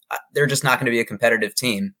because they're just not going to be a competitive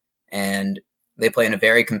team. And they play in a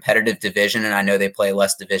very competitive division, and I know they play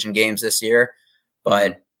less division games this year,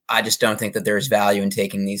 but I just don't think that there's value in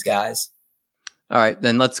taking these guys. All right,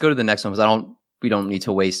 then let's go to the next one because we don't need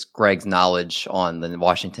to waste Greg's knowledge on the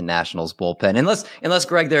Washington Nationals bullpen. Unless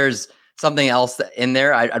Greg, there's something else in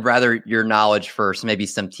there. I'd rather your knowledge first, maybe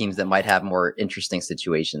some teams that might have more interesting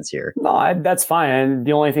situations here. No, that's fine. And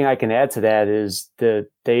the only thing I can add to that is that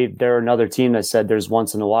they're another team that said there's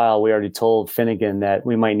once in a while, we already told Finnegan that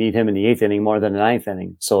we might need him in the 8th inning more than the 9th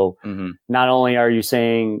inning. So not only are you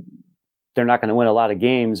saying they're not going to win a lot of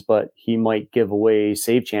games, but he might give away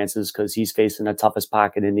save chances because he's facing the toughest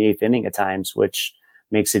pocket in the 8th inning at times, which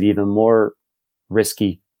makes it even more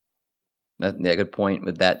risky. Yeah, good point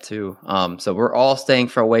with that too. So we're all staying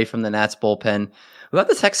away from the Nats bullpen. What about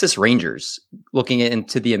the Texas Rangers looking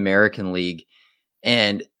into the American League?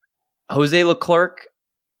 And Jose Leclerc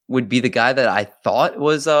would be the guy that I thought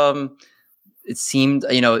was, it seemed,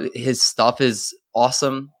 his stuff is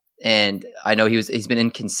awesome. And I know he's been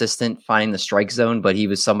inconsistent finding the strike zone, but he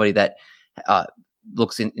was somebody that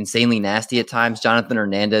looks insanely nasty at times. Jonathan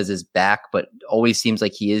Hernandez is back, but always seems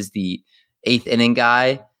like he is the 8th inning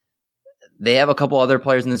guy. They have a couple other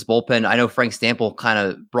players in this bullpen. I know Frank Stample kind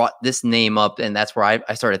of brought this name up, and that's where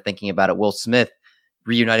I started thinking about it. Will Smith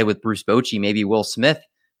reunited with Bruce Bochy, maybe Will Smith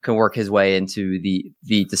can work his way into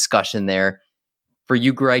the discussion there. For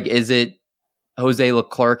you, Greg, is it Jose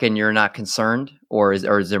Leclerc and you're not concerned, or is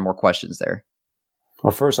there more questions there?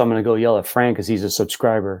 Well, first I'm going to go yell at Frank because he's a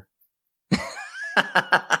subscriber.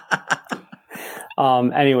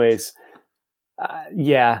 Anyways,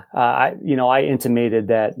 I intimated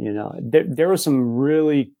that, there were some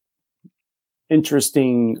really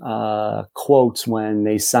interesting quotes when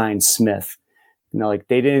they signed Smith. Like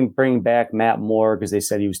they didn't bring back Matt Moore because they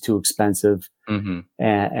said he was too expensive. Mm-hmm.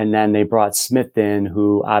 And then they brought Smith in,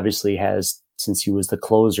 who obviously has, since he was the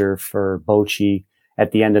closer for Bochy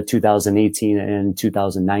at the end of 2018 and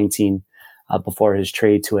 2019, before his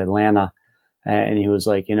trade to Atlanta. And he was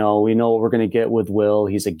like, we know what we're going to get with Will.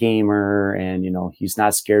 He's a gamer and, he's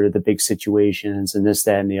not scared of the big situations and this,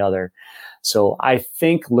 that, and the other. So I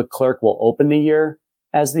think Leclerc will open the year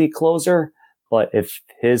as the closer, but if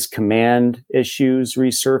his command issues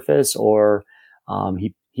resurface or,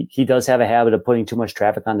 he does have a habit of putting too much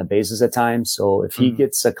traffic on the bases at times. So if he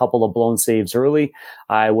gets a couple of blown saves early,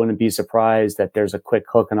 I wouldn't be surprised that there's a quick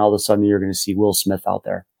hook and all of a sudden you're going to see Will Smith out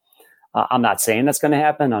there. I'm not saying that's going to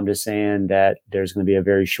happen. I'm just saying that there's going to be a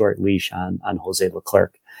very short leash on Jose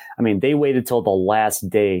Leclerc. I mean, they waited till the last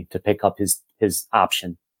day to pick up his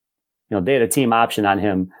option. They had a team option on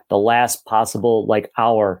him. The last possible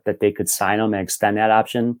hour that they could sign him and extend that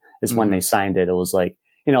option is when they signed it. It was like,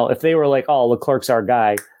 if they were like, oh, Leclerc's our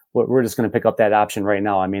guy, we're just going to pick up that option right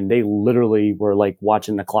now. I mean, they literally were like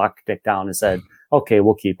watching the clock tick down and said, okay,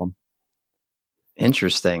 we'll keep him.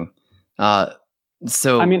 Interesting.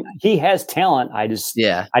 So I mean, he has talent. I just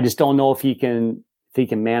don't know if he can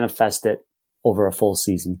manifest it over a full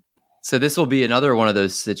season. So this will be another one of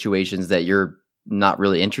those situations that you're not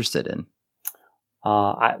really interested in.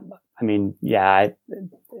 At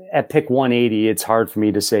pick 180, it's hard for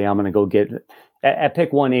me to say I'm going to go get at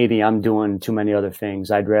pick 180. I'm doing too many other things.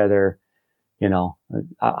 I'd rather,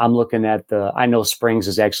 I'm looking at I know Springs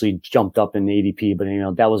has actually jumped up in the ADP, but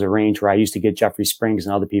that was a range where I used to get Jeffrey Springs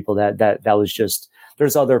and other people. That was just,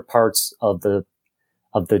 there's other parts of the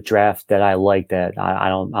draft that I like that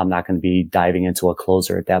I'm not going to be diving into a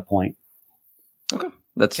closer at that point. Okay.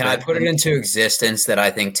 Can I put it into existence that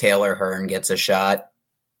I think Taylor Hearn gets a shot?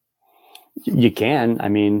 You can. I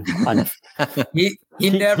mean, he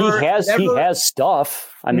has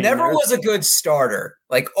stuff. I mean, never was a good starter.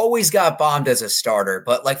 Always got bombed as a starter,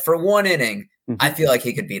 but for one inning, I feel like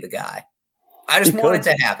he could be the guy. I just want it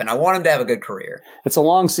to happen. I want him to have a good career. It's a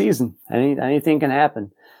long season. Anything can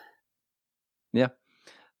happen. Yeah.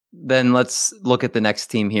 Then let's look at the next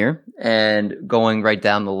team here. And going right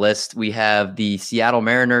down the list, we have the Seattle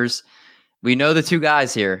Mariners. We know the two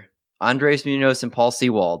guys here, Andres Munoz and Paul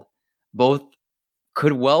Sewald. Both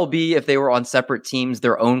could well be, if they were on separate teams,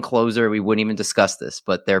 their own closer. We wouldn't even discuss this,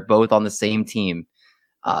 but they're both on the same team.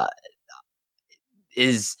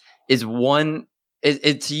 Is one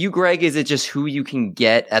to you, Greg? Is it just who you can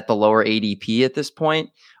get at the lower ADP at this point,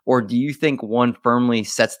 or do you think one firmly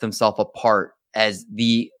sets themselves apart as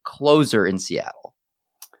the closer in Seattle?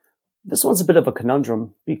 This one's a bit of a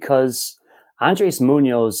conundrum because Andres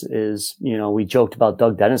Munoz is, we joked about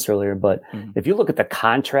Doug Dennis earlier, but if you look at the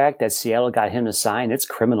contract that Seattle got him to sign, it's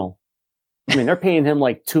criminal. I mean, they're paying him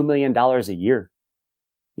like $2 million a year.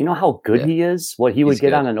 You know how good he is? What he would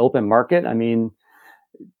get on an open market? I mean,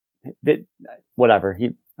 whatever.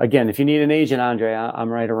 Again, if you need an agent, Andre, I'm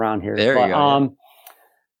right around here. There you go.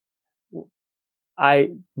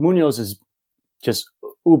 Munoz is just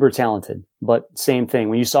uber talented, but same thing.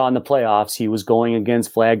 When you saw in the playoffs, he was going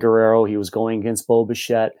against Vlad Guerrero. He was going against Bo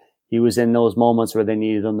Bichette. He was in those moments where they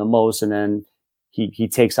needed him the most. And then he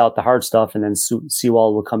takes out the hard stuff, and then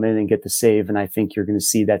Sewald will come in and get the save. And I think you're going to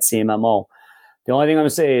see that same MO. The only thing I'm going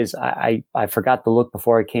to say is I forgot to look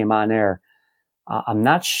before I came on air. I'm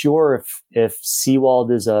not sure if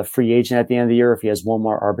Sewald is a free agent at the end of the year, if he has one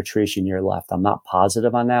more arbitration year left. I'm not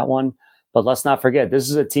positive on that one. But let's not forget, this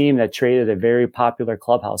is a team that traded a very popular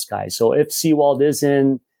clubhouse guy. So if Sewald is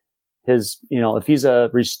in his, if he's a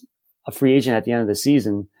free agent at the end of the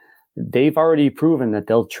season, they've already proven that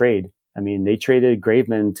they'll trade. I mean, they traded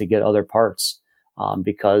Graveman to get other parts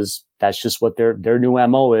because that's just what their new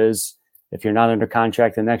MO is. If you're not under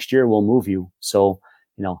contract the next year, we'll move you. So,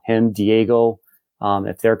 him, Diego,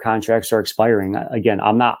 if their contracts are expiring, again,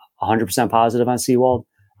 I'm not 100% positive on Sewald.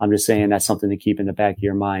 I'm just saying that's something to keep in the back of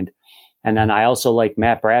your mind. And then I also like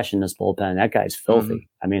Matt Brash in this bullpen. That guy's filthy.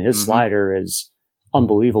 I mean, his slider is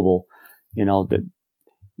unbelievable.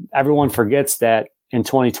 Everyone forgets that in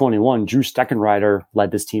 2021, Drew Steckenrider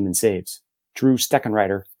led this team in saves. Drew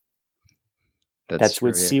Steckenrider. That's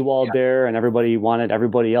with Sewald there, and everybody wanted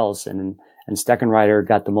everybody else. And and Steckenrider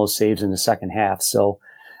got the most saves in the second half. So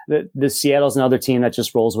the Seattle's another team that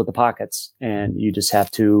just rolls with the pockets, and you just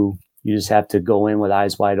have to go in with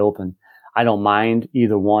eyes wide open. I don't mind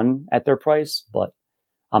either one at their price, but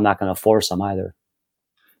I'm not going to force them either.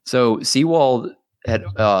 So Seawald had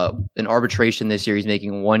an arbitration this year. He's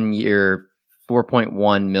making 1 year,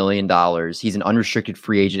 $4.1 million. He's an unrestricted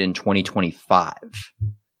free agent in 2025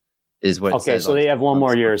 is what it says. So they have one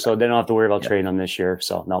more year, so they don't have to worry about trading him this year.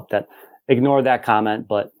 So no, ignore that comment.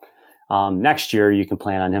 But next year you can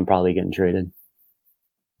plan on him probably getting traded.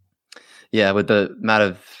 Yeah, with the amount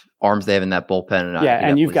of arms they have in that bullpen.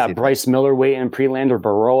 And you've got Bryce Miller waiting, Prelander,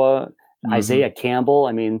 Baroa, Isaiah Campbell.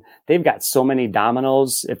 I mean, they've got so many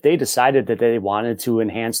dominoes. If they decided that they wanted to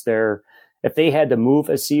enhance if they had to move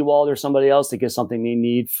a Seawald or somebody else to get something they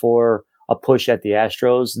need for a push at the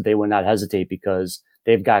Astros, they would not hesitate because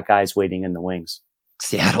they've got guys waiting in the wings.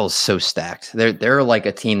 Seattle's so stacked. They're like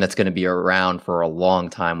a team that's going to be around for a long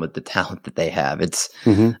time with the talent that they have. It's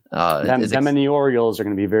them and the Orioles are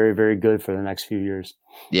going to be very, very good for the next few years.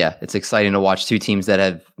 Yeah, it's exciting to watch two teams that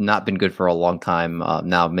have not been good for a long time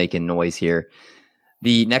now making noise here.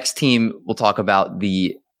 The next team we'll talk about,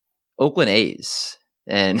 the Oakland A's,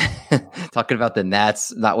 and talking about the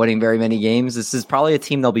Nats not winning very many games. This is probably a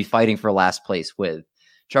team they'll be fighting for last place with.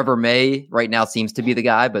 Trevor May right now seems to be the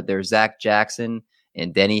guy, but there's Zach Jackson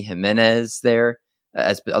and Denny Jimenez there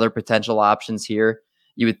as other potential options here.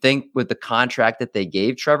 You would think with the contract that they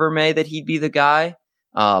gave Trevor May that he'd be the guy.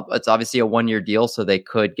 It's obviously a 1-year deal, so they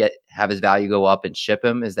could have his value go up and ship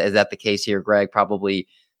him. Is that the case here, Greg? Probably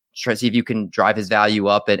try to see if you can drive his value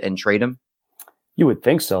up and trade him. You would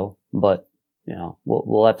think so, but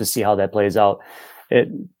we'll have to see how that plays out.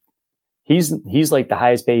 He's like the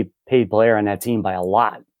highest paid player on that team by a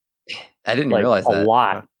lot. I didn't realize that. A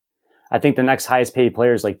lot. I think the next highest paid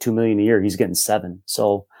player is like $2 million a year. He's getting $7 million.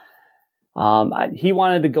 So he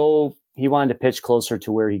wanted to pitch closer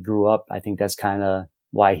to where he grew up. I think that's kind of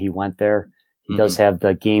why he went there. He does have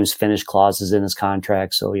the games finished clauses in his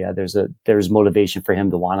contract. So yeah, there's motivation for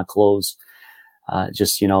him to want to close.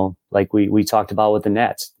 Just, like we talked about with the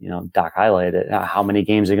Nets, Doc highlighted it. How many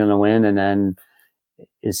games are going to win? And then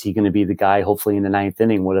is he going to be the guy, hopefully in the 9th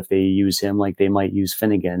inning? What if they use him like they might use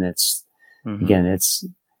Finnegan?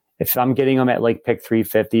 If I'm getting him at like pick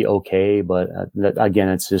 350, okay. But again,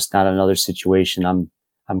 it's just not another situation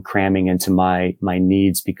I'm cramming into my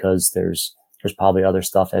needs because there's probably other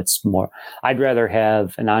stuff that's more. I'd rather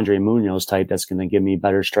have an Andre Munoz type that's going to give me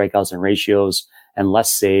better strikeouts and ratios and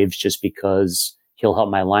less saves just because he'll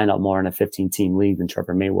help my lineup more in a 15-team league than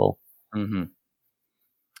Trevor May will. Mm-hmm.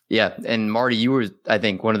 Yeah. And Marty, you were, I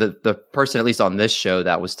think, one of the person, at least on this show,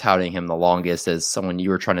 that was touting him the longest as someone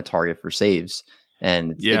you were trying to target for saves.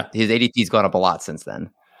 And his ADP's gone up a lot since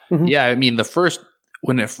then. Mm-hmm. Yeah. I mean,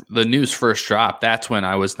 when the news first dropped, that's when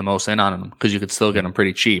I was the most in on him because you could still get him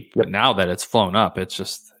pretty cheap. But now that it's flown up, it's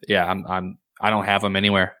just, I don't have him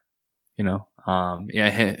anywhere,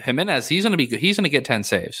 Jimenez, he's going to get 10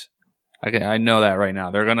 saves. I know that right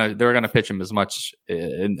now. They're going to pitch him as much.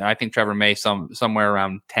 And I think Trevor May somewhere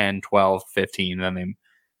around 10, 12, 15. And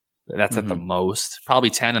that's at the most,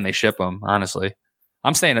 probably 10, and they ship him. Honestly,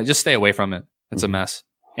 I'm saying just stay away from it. It's a mess.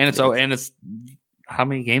 And it's how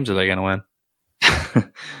many games are they going to win?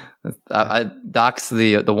 Doc's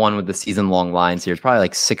the one with the season long lines here. It's probably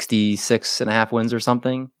like 66.5 wins or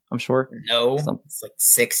something. I'm sure. No, it's like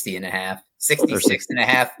 60.5,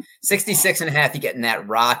 66.5, 66.5. You get in that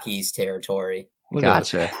Rockies territory.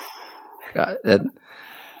 Gotcha.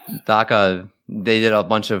 Doc, they did a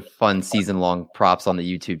bunch of fun season long props on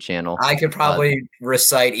the YouTube channel. I could probably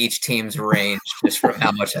recite each team's range just from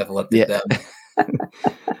how much I've looked at them.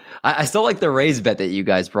 I still like the Rays bet that you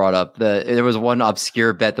guys brought up. There was one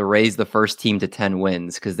obscure bet, the Rays, the first team to 10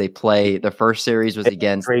 wins, because they play the first series was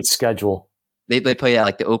against great schedule. They play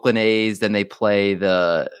like the Oakland A's, then they play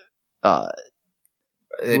the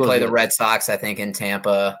Red Sox, I think, in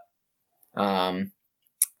Tampa. I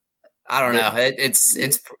don't know.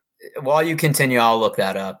 It's while you continue, I'll look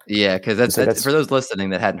that up. Yeah, because that's for those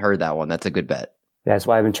listening that hadn't heard that one. That's a good bet. That's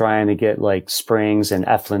why I've been trying to get like Springs and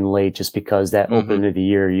Eflin late, just because that opening of the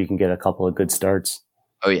year, you can get a couple of good starts.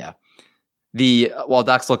 Oh yeah. While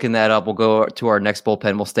Doc's looking that up, we'll go to our next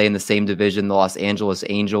bullpen. We'll stay in the same division, the Los Angeles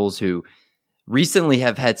Angels, who recently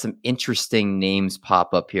have had some interesting names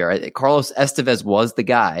pop up here. Carlos Estevez was the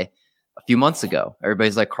guy a few months ago.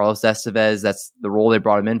 Everybody's like, Carlos Estevez, that's the role they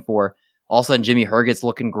brought him in for. All of a sudden, Jimmy Herget's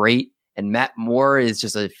looking great, and Matt Moore is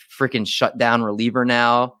just a freaking shutdown reliever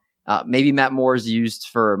now. Maybe Matt Moore is used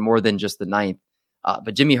for more than just the ninth.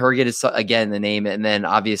 But Jimmy Herget is, again, the name. And then,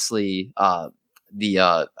 obviously,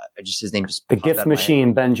 just his name just the gift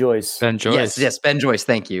machine, Ben Joyce. Ben Joyce. Yes, Ben Joyce.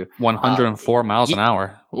 Thank you. 104 miles an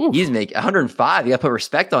hour. Ooh. He's making 105. You got to put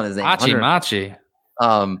respect on his name. Machi.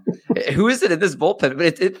 Who is it in this bullpen?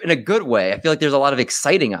 But it's in a good way. I feel like there's a lot of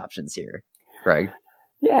exciting options here, Greg.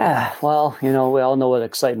 Yeah, well, we all know what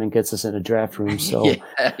excitement gets us in a draft room. So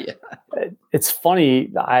yeah. It's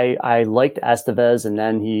funny. I liked Estevez, and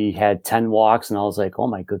then he had 10 walks, and I was like, oh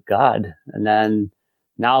my good God. And then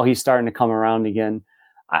now he's starting to come around again.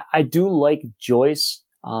 I do like Joyce.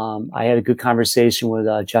 I had a good conversation with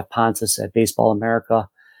Jeff Pontus at Baseball America,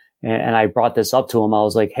 and I brought this up to him. I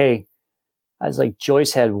was like,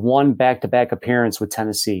 Joyce had one back-to-back appearance with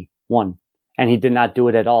Tennessee, one. And he did not do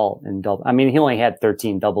it at all in double. I mean, he only had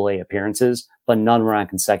 13 AA appearances, but none were on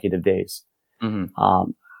consecutive days.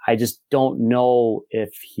 Mm-hmm. I just don't know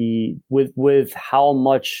if he, with how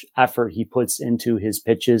much effort he puts into his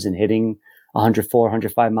pitches and hitting 104,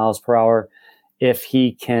 105 miles per hour, if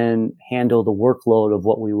he can handle the workload of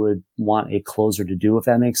what we would want a closer to do, if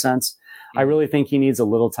that makes sense. Mm-hmm. I really think he needs a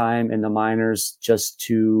little time in the minors just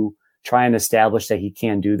to try and establish that he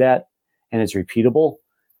can do that and it's repeatable.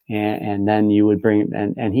 And then you would bring,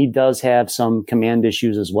 and he does have some command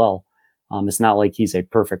issues as well. It's not like he's a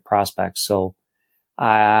perfect prospect. So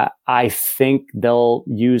I think they'll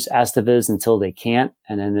use Estevez until they can't.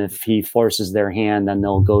 And then if he forces their hand, then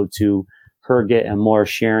they'll go to Herget and Moore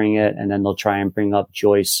sharing it. And then they'll try and bring up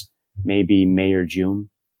Joyce maybe May or June.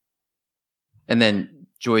 And then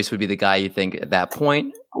Joyce would be the guy you think at that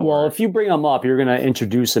point? Well, if you bring him up, you're going to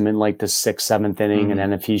introduce him in like the 6th, 7th inning. Mm-hmm. And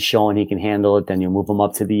then if he's showing he can handle it, then you'll move him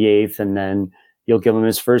up to the 8th, and then you'll give him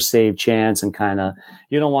his first save chance, and kind of,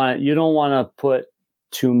 you don't want to put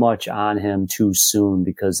too much on him too soon,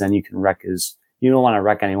 because then you can you don't want to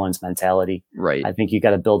wreck anyone's mentality. Right. I think you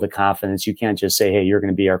got to build the confidence. You can't just say, hey, you're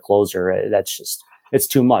going to be our closer. It's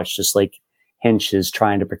too much. Just like Hinch is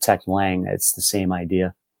trying to protect Lang. It's the same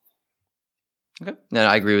idea. Okay. No,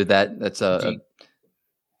 I agree with that. That's Do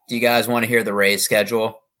you guys want to hear the Rays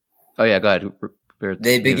schedule? Oh yeah, go ahead.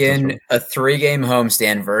 They begin a 3-game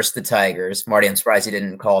homestand versus the Tigers. Marty, I'm surprised you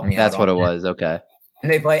didn't call me. That's what it was. Okay.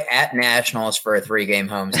 And they play at Nationals for a 3-game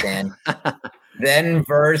homestand. Then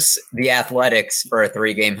versus the Athletics for a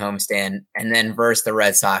 3-game homestand, and then versus the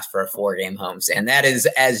Red Sox for a 4-game homestand. That is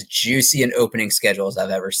as juicy an opening schedule as I've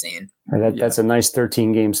ever seen. That's a nice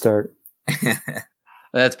 13-game start.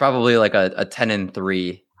 That's probably like a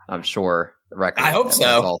 10-3, I'm sure. Record. I hope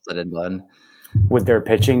so. All said and done. With their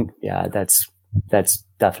pitching, yeah, that's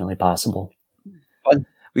definitely possible.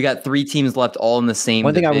 We got 3 teams left, all in the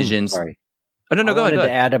same division. Sorry. Oh no, go ahead.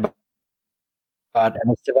 To add about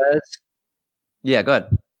Estevez. Yeah, go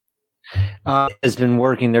ahead. Has been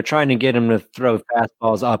working. They're trying to get him to throw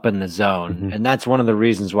fastballs up in the zone, mm-hmm. and that's one of the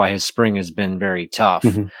reasons why his spring has been very tough.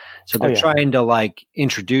 Mm-hmm. So they're trying to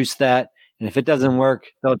introduce that, and if it doesn't work,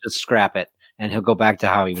 they'll just scrap it, and he'll go back to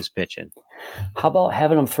how he was pitching. How about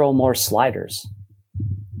having him throw more sliders?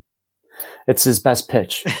 It's his best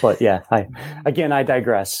pitch, but yeah, I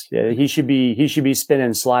digress. Yeah, he should be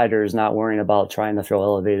spinning sliders, not worrying about trying to throw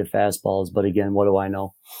elevated fastballs. But again, what do I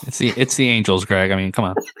know? It's the Angels, Greg. I mean, come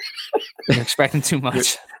on, you're expecting too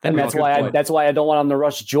much. And that's why I don't want him to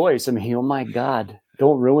rush Joyce. I mean, oh my God,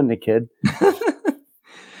 don't ruin the kid.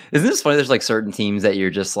 Isn't this funny? There's certain teams that you're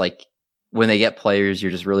just when they get players,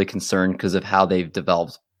 you're just really concerned because of how they've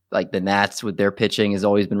developed. Like the Nats with their pitching has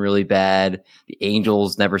always been really bad. The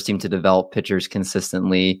Angels never seem to develop pitchers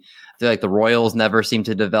consistently. I feel like the Royals never seem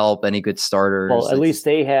to develop any good starters. Well, at least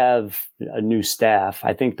they have a new staff.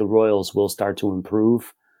 I think the Royals will start to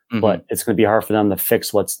improve, mm-hmm. but it's going to be hard for them to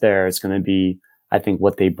fix what's there. It's going to be, I think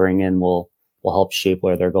what they bring in will help shape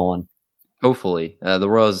where they're going. Hopefully. The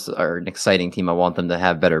Royals are an exciting team. I want them to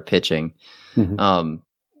have better pitching. Mm-hmm.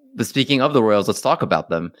 But speaking of the Royals, let's talk about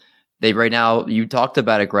them. They right now, you talked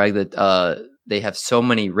about it, Greg, that they have so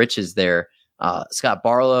many riches there. Scott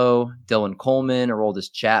Barlow, Dylan Coleman,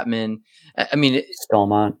 Aroldis Chapman. I mean,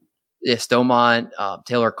 Stomont. Yeah, Stomont,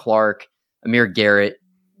 Taylor Clark, Amir Garrett.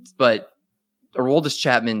 But Aroldis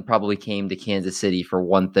Chapman probably came to Kansas City for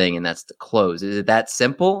one thing, and that's to close. Is it that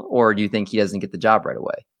simple, or do you think he doesn't get the job right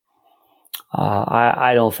away?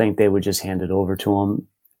 I don't think they would just hand it over to him.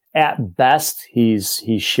 At best, he's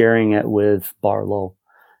sharing it with Barlow.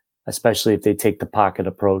 Especially if they take the pocket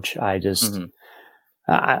approach. I just,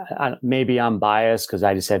 I maybe I'm biased because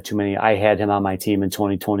I just have too many. I had him on my team in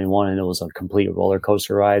 2021 and it was a complete roller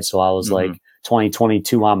coaster ride. So I was like,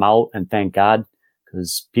 2022, I'm out, and thank God,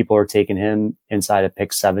 because people are taking him inside of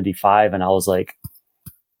pick 75, and I was like,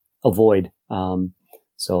 avoid.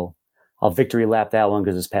 So I'll victory lap that one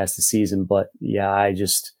because it's past the season. But yeah, I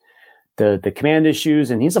just the command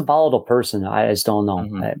issues, and he's a volatile person. I just don't know.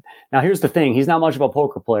 Now, here's the thing: he's not much of a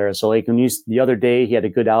poker player. So, like the other day, he had a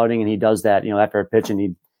good outing, and he does that. After a pitch, and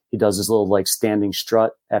he does this little like standing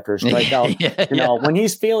strut after a strikeout. When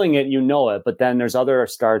he's feeling it, it. But then there's other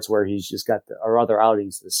starts where he's just got or other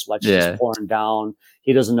outings, the sweat's just pouring down.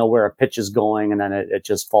 He doesn't know where a pitch is going, and then it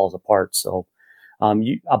just falls apart. So,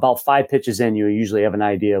 about 5 pitches in, you usually have an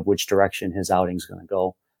idea of which direction his outing's going to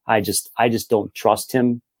go. I just don't trust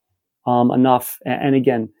him enough. And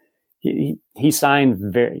again, he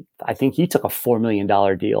signed I think he took a $4 million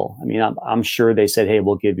deal. I mean, I'm sure they said, hey,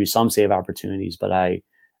 we'll give you some save opportunities, but I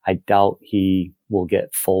doubt he will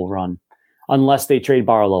get full run unless they trade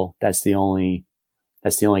Barlow. That's the only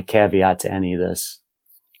caveat to any of this.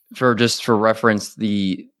 For reference,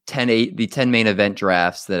 the 10 main event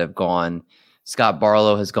drafts that have gone, Scott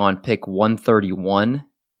Barlow has gone pick 131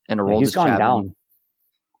 and Aroldis he's gone down.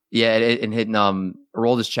 Yeah, and hitting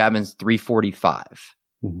Aroldis Chapman's 345.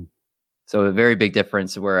 Mm-hmm. So a very big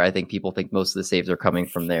difference where I think people think most of the saves are coming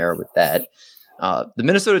from there with that. The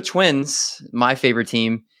Minnesota Twins, my favorite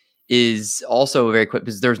team, is also very quick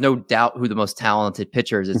because there's no doubt who the most talented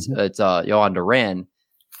pitcher is. It's Yohan Duran.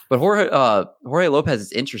 But Jorge Lopez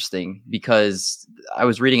is interesting because I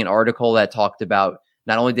was reading an article that talked about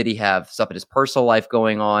not only did he have stuff in his personal life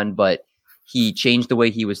going on, but he changed the way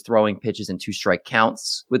he was throwing pitches in 2-strike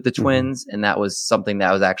counts with the Twins. And that was something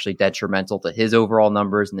that was actually detrimental to his overall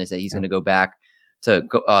numbers. And they say he's going to go back to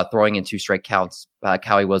throwing in 2-strike counts like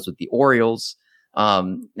how he was with the Orioles.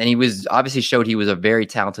 And he was obviously showed he was a very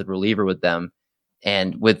talented reliever with them.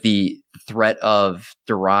 And with the threat of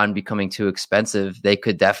Duran becoming too expensive, they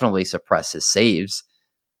could definitely suppress his saves.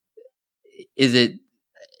 Is it,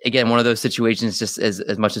 again, one of those situations, just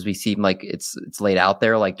as much as we seem like it's laid out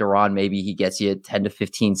there, like Duran, maybe he gets you 10 to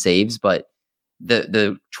 15 saves, but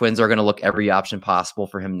the Twins are going to look every option possible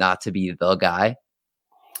for him not to be the guy.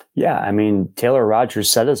 Yeah, I mean, Taylor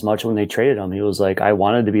Rogers said as much when they traded him. He was like, I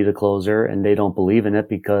wanted to be the closer, and they don't believe in it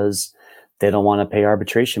because they don't want to pay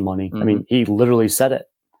arbitration money. Mm-hmm. I mean, he literally said it.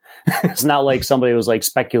 It's not like somebody was like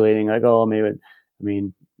speculating, like, oh, maybe. I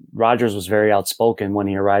mean, Rogers was very outspoken when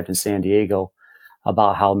he arrived in San Diego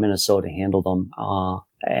about how Minnesota handled him.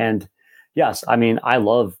 And yes, I mean, I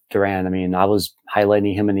love Duran. I mean, I was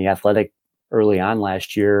highlighting him in the Athletic early on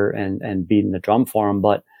last year and beating the drum for him.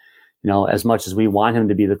 But, as much as we want him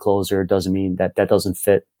to be the closer, it doesn't mean that doesn't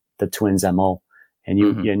fit the Twins' MO. And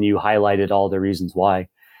you highlighted all the reasons why.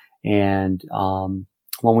 And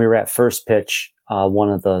when we were at first pitch, one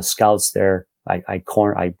of the scouts there, I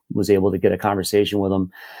was able to get a conversation with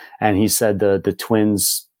him, and he said the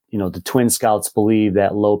Twins, the Twin scouts believe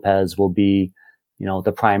that Lopez will be,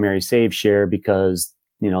 the primary save share because,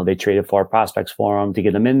 they traded 4 prospects for him to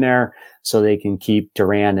get him in there so they can keep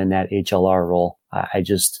Duran in that HLR role. I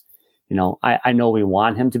just, I know we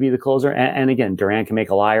want him to be the closer. And again, Duran can make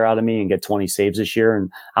a liar out of me and get 20 saves this year.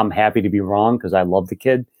 And I'm happy to be wrong because I love the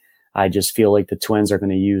kid. I just feel like the Twins are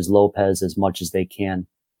going to use Lopez as much as they can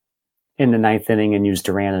in the 9th inning and use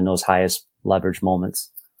Duran in those highest leverage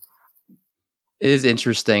moments. It is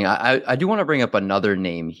interesting. I do want to bring up another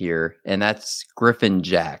name here, and that's Griffin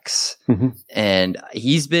Jacks. Mm-hmm. And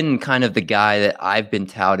he's been kind of the guy that I've been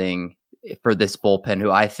touting for this bullpen, who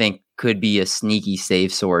I think could be a sneaky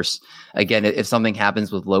save source. Again, if something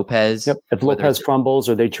happens with Lopez. Yep. If Lopez crumbles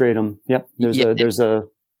or they trade him. Yep.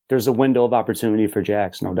 There's a window of opportunity for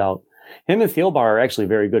Jacks, no doubt. Him and Thielbar are actually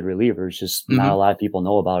very good relievers, just not a lot of people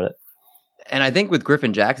know about it. And I think with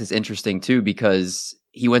Griffin Jacks, it's interesting too, because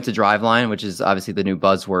he went to Driveline, which is obviously the new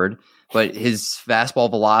buzzword, but his fastball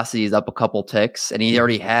velocity is up a couple ticks, and he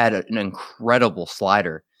already had an incredible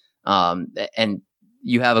slider. And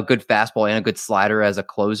you have a good fastball and a good slider as a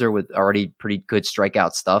closer with already pretty good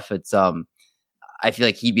strikeout stuff. It's I feel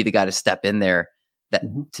like he'd be the guy to step in there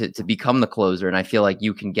to become the closer. And I feel like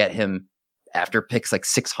you can get him after picks like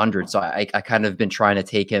 600. So I kind of been trying to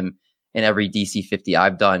take him in every DC 50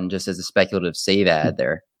 I've done just as a speculative save ad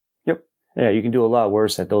there. Yep. Yeah, you can do a lot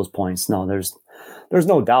worse at those points. No, there's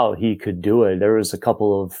no doubt he could do it. There was a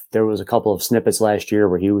couple of snippets last year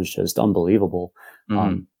where he was just unbelievable.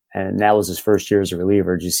 Mm-hmm. And that was his first year as a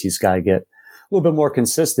reliever. Just he's got to get a little bit more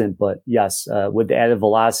consistent. But yes, with the added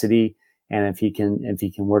velocity, and if he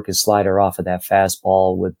can work his slider off of that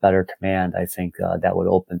fastball with better command, I think that would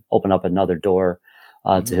open up another door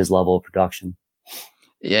to his level of production.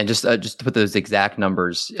 Yeah, and just to put those exact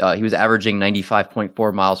numbers, he was averaging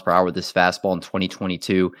 95.4 miles per hour with this fastball in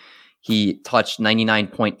 2022. He touched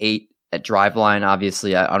 99.8 at Driveline.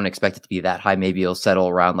 Obviously, I don't expect it to be that high. Maybe it'll settle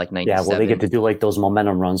around like 97. Yeah, well, they get to do like those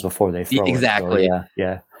momentum runs before they throw exactly. It. So,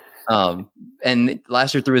 yeah. And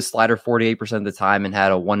last year threw his slider 48% of the time and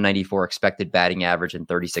had a 194 expected batting average and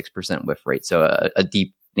 36% whiff rate. So a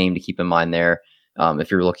deep name to keep in mind there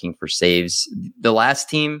if you're looking for saves. The last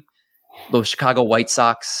team, the Chicago White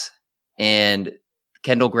Sox and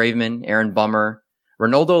Kendall Graveman, Aaron Bummer,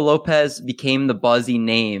 Ronaldo Lopez became the buzzy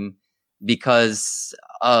name because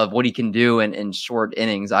of what he can do in short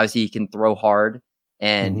innings. Obviously, he can throw hard.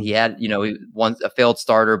 And he had, he once a failed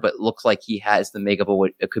starter, but looks like he has the makeup of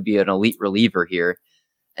what it could be an elite reliever here.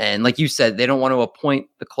 And like you said, they don't want to appoint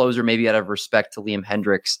the closer maybe out of respect to Liam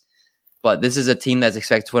Hendricks, but this is a team that's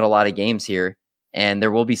expected to win a lot of games here, and there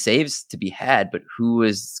will be saves to be had, but who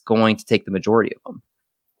is going to take the majority of them?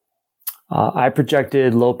 I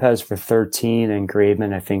projected Lopez for 13 and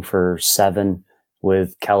Graveman, I think, for 7,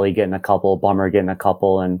 with Kelly getting a couple, Bummer getting a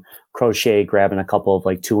couple, and Crochet grabbing a couple of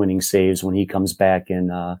 2-inning saves when he comes back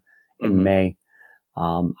in May.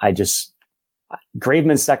 Graveman's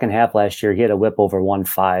second half last year, he had a whip over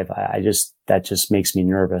 1.5. That just makes me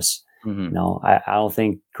nervous. I don't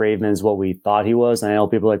think Graveman's what we thought he was. And I know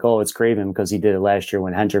people are like, oh, it's Graveman because he did it last year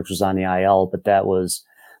when Hendricks was on the IL, but that was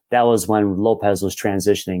when Lopez was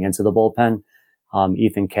transitioning into the bullpen.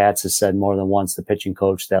 Ethan Katz has said more than once, the pitching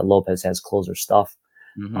coach, that Lopez has closer stuff.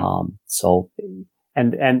 And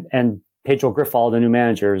Pedro Grifol, the new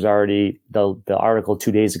manager, is already the article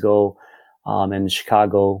 2 days ago in the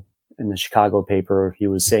Chicago paper. He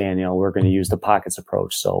was saying, we're going to use the pockets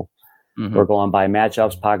approach. So we're going by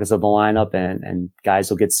matchups, pockets of the lineup, and guys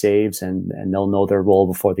will get saves and they'll know their role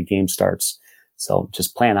before the game starts. So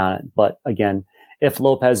just plan on it. But again, if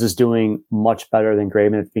Lopez is doing much better than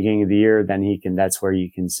Graveman at the beginning of the year, then that's where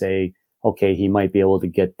you can say, okay, he might be able to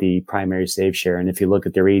get the primary save share. And if you look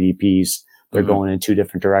at their ADPs, they're going in 2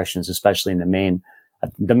 different directions, especially in the main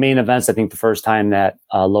events. I think the first time that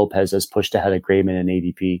Lopez has pushed ahead of Graveman in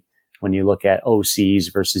ADP when you look at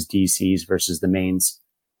OCs versus DCs versus the mains.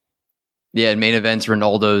 Yeah, in main events,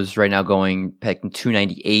 Ronaldo's right now picking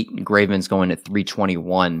 298, and Graveman's going at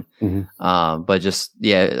 321. But just,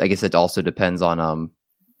 I guess it also depends on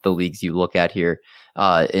the leagues you look at here.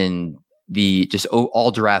 In the just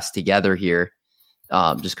all drafts together here,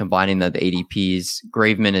 just combining the ADPs,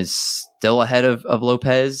 Graveman is still ahead of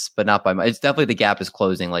Lopez, but not by much. It's definitely the gap is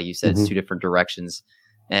closing, like you said. It's 2 different directions,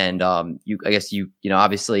 and obviously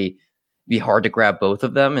be hard to grab both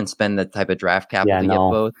of them and spend the type of draft capital to get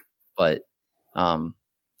both. But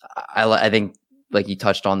I think, like you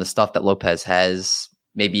touched on, the stuff that Lopez has,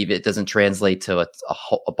 maybe it doesn't translate to a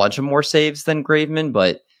bunch of more saves than Graveman,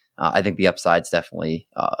 but I think the upside's definitely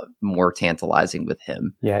more tantalizing with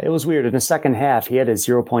him. Yeah, it was weird. In the second half, he had a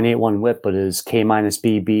 0.81 whip, but his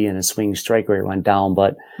K-BB and his swing strike rate went down.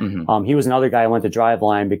 But he was another guy who went to drive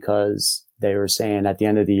line because they were saying at the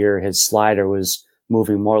end of the year, his slider was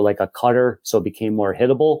moving more like a cutter, so it became more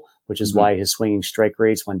hittable, which is why his swinging strike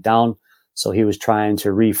rates went down. So he was trying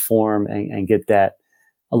to reform and get that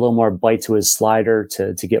a little more bite to his slider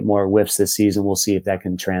to get more whiffs this season. We'll see if that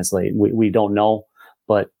can translate. We don't know,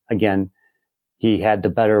 but again, he had the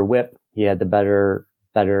better whip. He had the better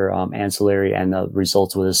ancillary and the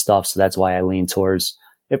results with his stuff. So that's why I lean towards,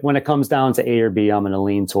 when it comes down to A or B, I'm going to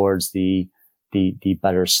lean towards the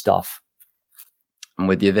better stuff. I'm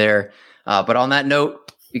with you there. But on that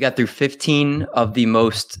note, we got through 15 of the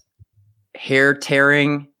most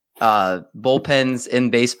hair-tearing bullpens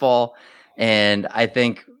in baseball, and I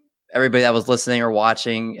think everybody that was listening or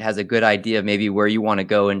watching has a good idea of maybe where you want to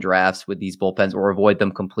go in drafts with these bullpens or avoid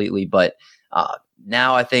them completely. But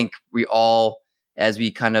now I think we all, as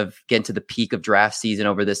we kind of get into the peak of draft season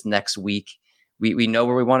over this next week, we know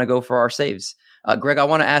where we want to go for our saves. Greg, I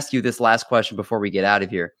want to ask you this last question before we get out of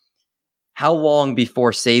here. How long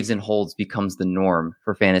before saves and holds becomes the norm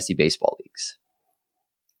for fantasy baseball leagues?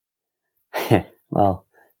 Well,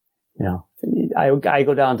 I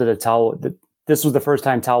go down to the towel. This was the first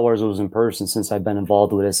time Towel Wars was in person since I've been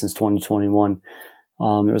involved with it since 2021.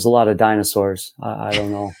 There was a lot of dinosaurs. I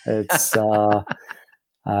don't know. It's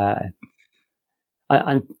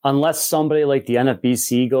unless somebody like the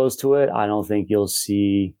NFBC goes to it, I don't think you'll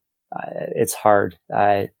see. It's hard.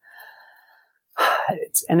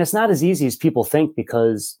 It's not as easy as people think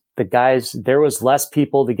because there was less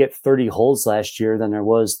people to get 30 holds last year than there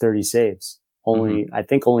was 30 saves. I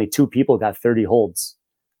think only 2 people got 30 holds.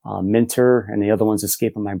 Minter and the other one's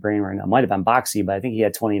escaping my brain right now. It might have been Boxy, but I think he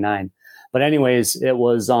had 29. But anyways, it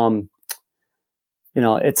was,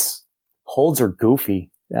 it's holds are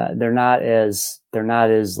goofy. They're not as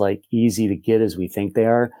like easy to get as we think they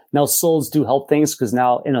are. Now solds do help things because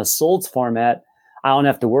now in a solds format, I don't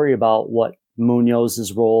have to worry about what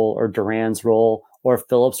Munoz's role or Duran's role or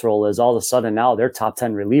Phillips' role is. All of a sudden now they're top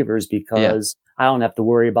 10 relievers because I don't have to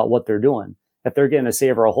worry about what they're doing. If they're getting a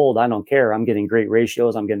save or a hold, I don't care. I'm getting great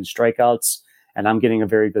ratios. I'm getting strikeouts, and I'm getting a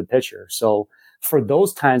very good pitcher. So for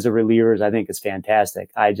those kinds of relievers, I think it's fantastic.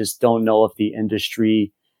 I just don't know if the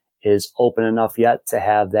industry is open enough yet to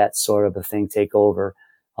have that sort of a thing take over.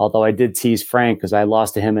 Although I did tease Frank because I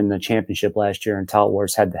lost to him in the championship last year in Tout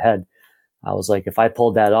Wars head to head. I was like, if I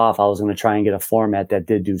pulled that off, I was going to try and get a format that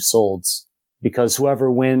did do solds, because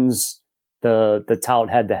whoever wins the Tout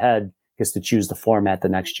head to head gets to choose the format the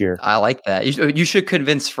next year. I like that. You should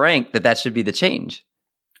convince Frank that should be the change.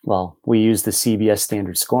 Well, we use the CBS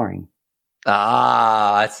standard scoring.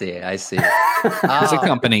 I see. He's a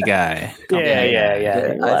company guy.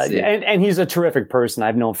 Yeah. And he's a terrific person.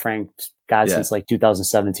 I've known Frank since like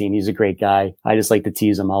 2017. He's a great guy. I just like to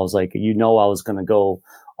tease him. I was like, I was going to go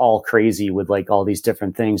all crazy with like all these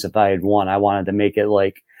different things. If I had won, I wanted to make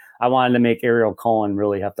Ariel Cohen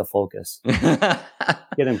really have to focus.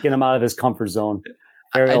 Get him out of his comfort zone.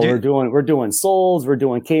 Ariel, we're doing solds, we're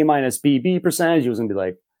doing K- BB percentage. He was going to be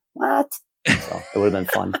like, what? So it would have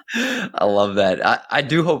been fun. I love that. I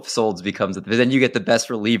do hope Solds becomes it, because then you get the best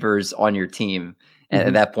relievers on your team. And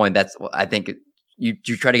at that point, I think you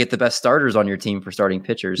try to get the best starters on your team for starting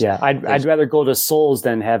pitchers. Yeah, I'd rather go to Solds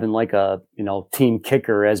than having like a team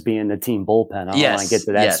kicker as being the team bullpen. I don't want to get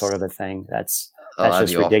to that sort of a thing. That's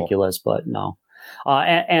just ridiculous. Awful. But no.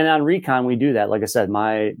 And on Recon we do that. Like I said,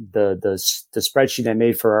 the spreadsheet I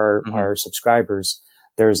made for our subscribers.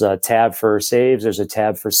 There's a tab for saves. There's a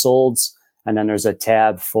tab for solds. And then there's a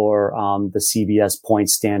tab for the CBS point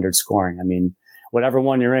standard scoring. I mean, whatever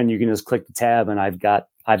one you're in, you can just click the tab, and I've got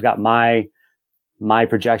my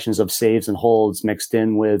projections of saves and holds mixed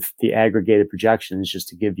in with the aggregated projections, just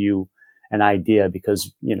to give you an idea,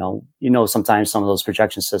 because sometimes some of those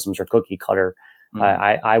projection systems are cookie cutter.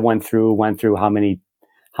 I went through how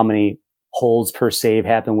many holds per save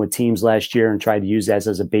happened with teams last year and tried to use that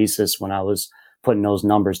as a basis when I was putting those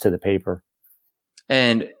numbers to the paper.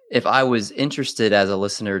 And if I was interested as a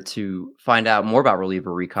listener to find out more about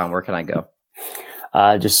Reliever Recon, where can I go?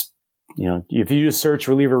 If you just search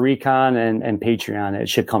Reliever Recon and Patreon, it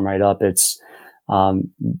should come right up. It's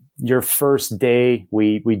your first day,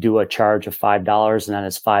 we do a charge of $5, and then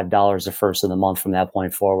it's $5 the first of the month from that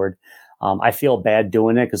point forward. I feel bad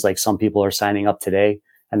doing it because like some people are signing up today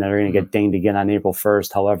and they're going to get dinged again on April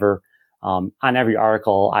 1st. However, on every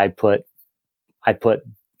article I put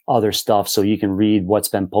other stuff so you can read what's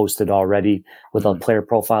been posted already with the player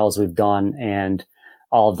profiles we've done and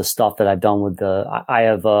all of the stuff that I've done with I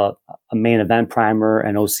have a main event primer,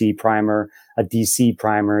 an OC primer, a DC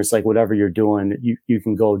primer. It's like whatever you're doing, you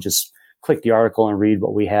can go just click the article and read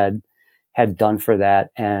what we had done for that.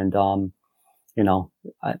 And,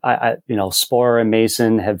 Spore and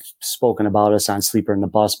Mason have spoken about us on Sleeper in the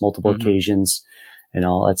Bus multiple occasions.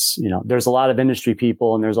 There's a lot of industry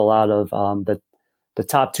people, and there's a lot of, the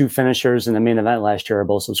top two finishers in the main event last year are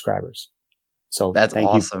both subscribers. So that's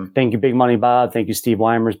awesome. Thank you, Big Money Bob. Thank you, Steve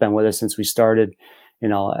Weimer's been with us since we started.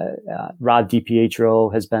 Rob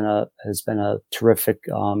DiPietro has been a terrific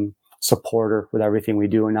supporter with everything we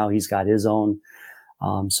do, and now he's got his own.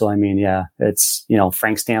 It's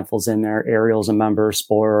Frank Stanfield's in there, Ariel's a member,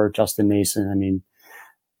 Spore, Justin Mason. I mean,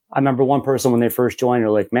 I remember one person when they first joined, they're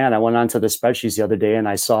like, man, I went onto the spreadsheets the other day and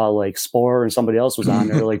I saw like Spore and somebody else was on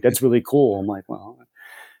there. Like, that's really cool. I'm like, well,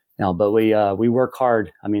 but we work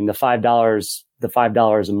hard. I mean, the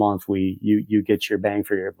 $5 a month, you get your bang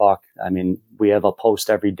for your buck. I mean, we have a post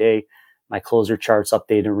every day. My closer charts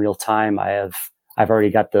update in real time. I've already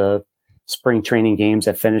got the spring training games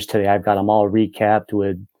that finished today. I've got them all recapped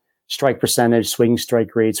with strike percentage, swing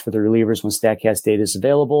strike rates for the relievers when StatCast data is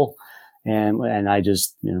available. And I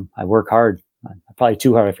just, I work hard. Probably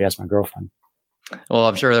too hard if you ask my girlfriend. Well,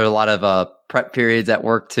 I'm sure there are a lot of prep periods at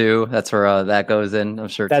work too. That's where that goes in. I'm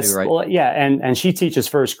sure too, right? Well, yeah, and she teaches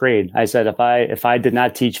first grade. I said if I did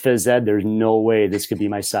not teach phys ed, there's no way this could be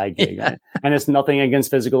my side gig. Yeah. And it's nothing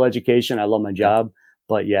against physical education. I love my job,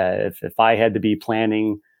 but yeah, if I had to be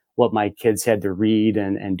planning what my kids had to read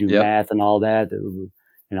and do math and all that,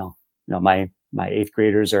 my eighth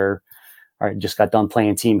graders are just got done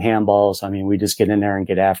playing team handballs. I mean, we just get in there and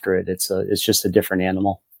get after it. It's just a different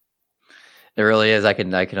animal. It really is. I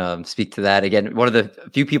can speak to that. Again, one of the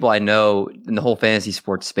few people I know in the whole fantasy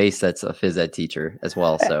sports space that's a phys ed teacher as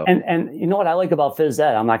well. So, and you know what I like about phys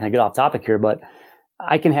ed? I'm not going to get off topic here, but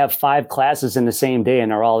I can have 5 classes in the same day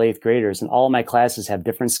and they're all 8th graders, and all of my classes have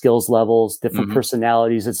different skills levels, different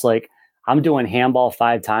personalities. It's like I'm doing handball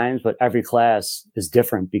 5 times, but every class is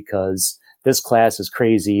different because this class is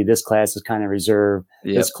crazy. This class is kind of reserved.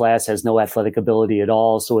 Yep. This class has no athletic ability at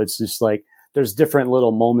all. So it's just like, there's different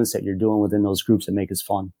little moments that you're doing within those groups that make it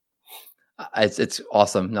fun. It's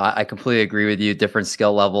awesome. No, I completely agree with you. Different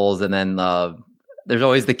skill levels, and then there's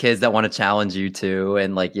always the kids that want to challenge you too,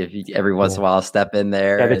 and like if you every once in a while step in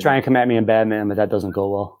there. Yeah, they try and come at me in badminton, but that doesn't go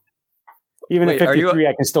well. Even at 53,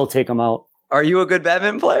 I can still take them out. Are you a good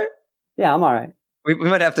badminton player? Yeah, I'm all right. We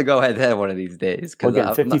might have to go head to head one of these days. Well,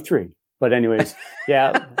 again, 53. But anyways,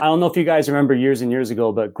 yeah, I don't know if you guys remember years and years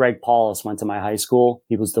ago, but Greg Paulus went to my high school.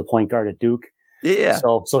 He was the point guard at Duke. Yeah.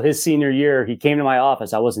 So his senior year, he came to my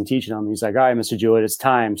office. I wasn't teaching him. He's like, all right, Mr. Jewett, it's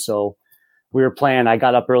time. So we were playing. I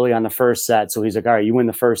got up early on the first set. So he's like, all right, you win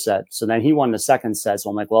the first set. So then he won the second set. So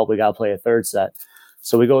I'm like, well, we got to play a third set.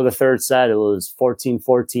 So we go to the third set. It was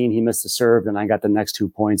 14-14. He missed the serve, and I got the next 2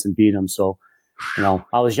 points and beat him. So, you know,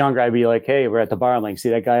 I was younger. I'd be like, hey, we're at the bar. I'm like, see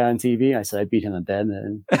that guy on TV? I said, I beat him in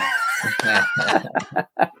badminton.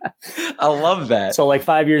 I love that. So like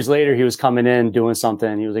 5 years later, he was coming in doing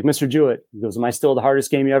something. He was like, Mr. Jewett, he goes, am I still the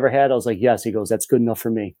hardest game you ever had? I was like, yes. He goes, that's good enough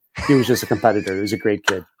for me. He was just a competitor. He was a great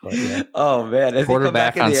kid. But, yeah. Oh man.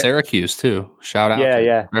 Quarterback on Syracuse too. Shout out.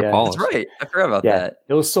 Yeah. That's right. I forgot about that.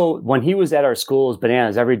 It was so when he was at our school, it was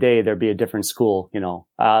bananas. Every day there'd be a different school, you know.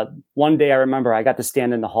 One day I remember I got to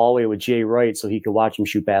stand in the hallway with Jay Wright so he could watch him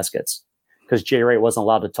shoot baskets because Jay Wright wasn't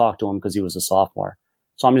allowed to talk to him because he was a sophomore.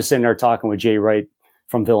 So I'm just sitting there talking with Jay Wright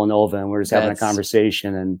from Villanova, and we're just having a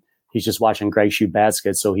conversation, and he's just watching Greg shoot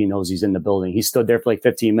baskets, so he knows he's in the building. He stood there for like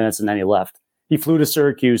 15 minutes, and then he left. He flew to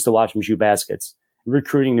Syracuse to watch him shoot baskets.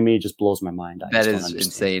 Recruiting to me just blows my mind. That is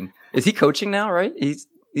insane. Is he coaching now, right? He's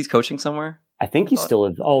coaching somewhere? I think he's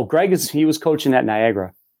still – Greg he was coaching at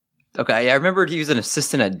Niagara. Okay, yeah, I remember he was an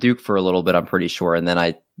assistant at Duke for a little bit, I'm pretty sure, and then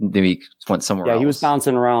he went somewhere else. Yeah, he was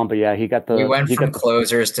bouncing around, but yeah, he got the... We went from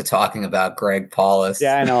closers to talking about Greg Paulus.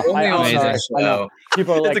 Yeah, I know. I know.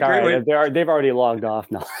 People are like, all right, they've already logged off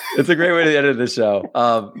now. It's a great way to end the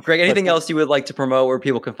show. Greg, anything else you would like to promote where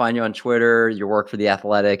people can find you on Twitter, your work for The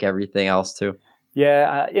Athletic, everything else too?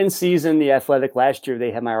 Yeah, in season, The Athletic, last year,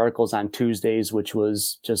 they had my articles on Tuesdays, which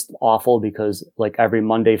was just awful because like every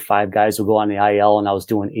Monday, 5 guys would go on the IL and I was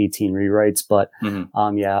doing 18 rewrites. But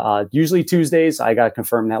usually Tuesdays, I got to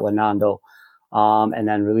confirm that with Nando. And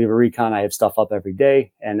then Reliever Recon, I have stuff up every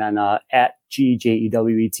day. And then at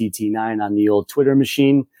GJEWETT9 on the old Twitter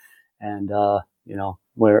machine. And,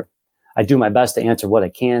 where I do my best to answer what I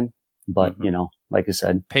can. But, like I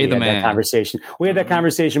said, pay the man. That conversation. We had that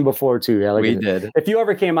conversation before too. Yeah, like we did. If you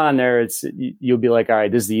ever came on there, you'll be like, all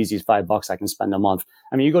right, this is the easiest $5 I can spend a month.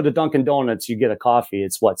 I mean, you go to Dunkin' Donuts, you get a coffee.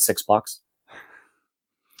 It's what, $6?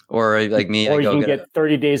 Or like me, or you can get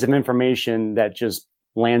 30 days of information that just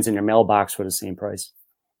lands in your mailbox for the same price.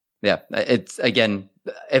 Yeah, it's again,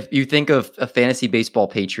 if you think of a fantasy baseball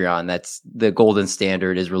Patreon, that's the golden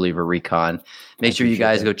standard is Reliever Recon. Make sure you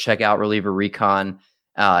guys go check out Reliever Recon.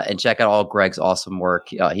 And check out all Greg's awesome work.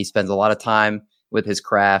 He spends a lot of time with his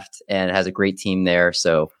craft and has a great team there.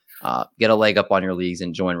 So get a leg up on your leagues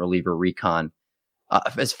and join Reliever Recon.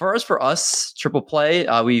 As far as for us, Triple Play,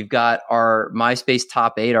 we've got our MySpace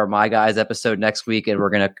Top 8, our My Guys episode next week, and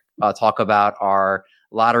we're going to talk about our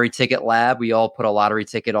lottery ticket lab. We all put a lottery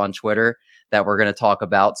ticket on Twitter that we're going to talk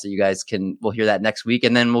about. So you guys we'll hear that next week.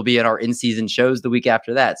 And then we'll be in our in-season shows the week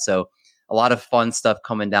after that. So a lot of fun stuff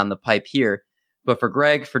coming down the pipe here. But for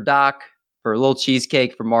Greg, for Doc, for a little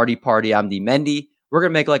cheesecake, for Marty Party, I'm D. Mendy. We're going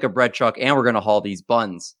to make like a bread truck and we're going to haul these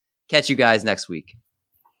buns. Catch you guys next week.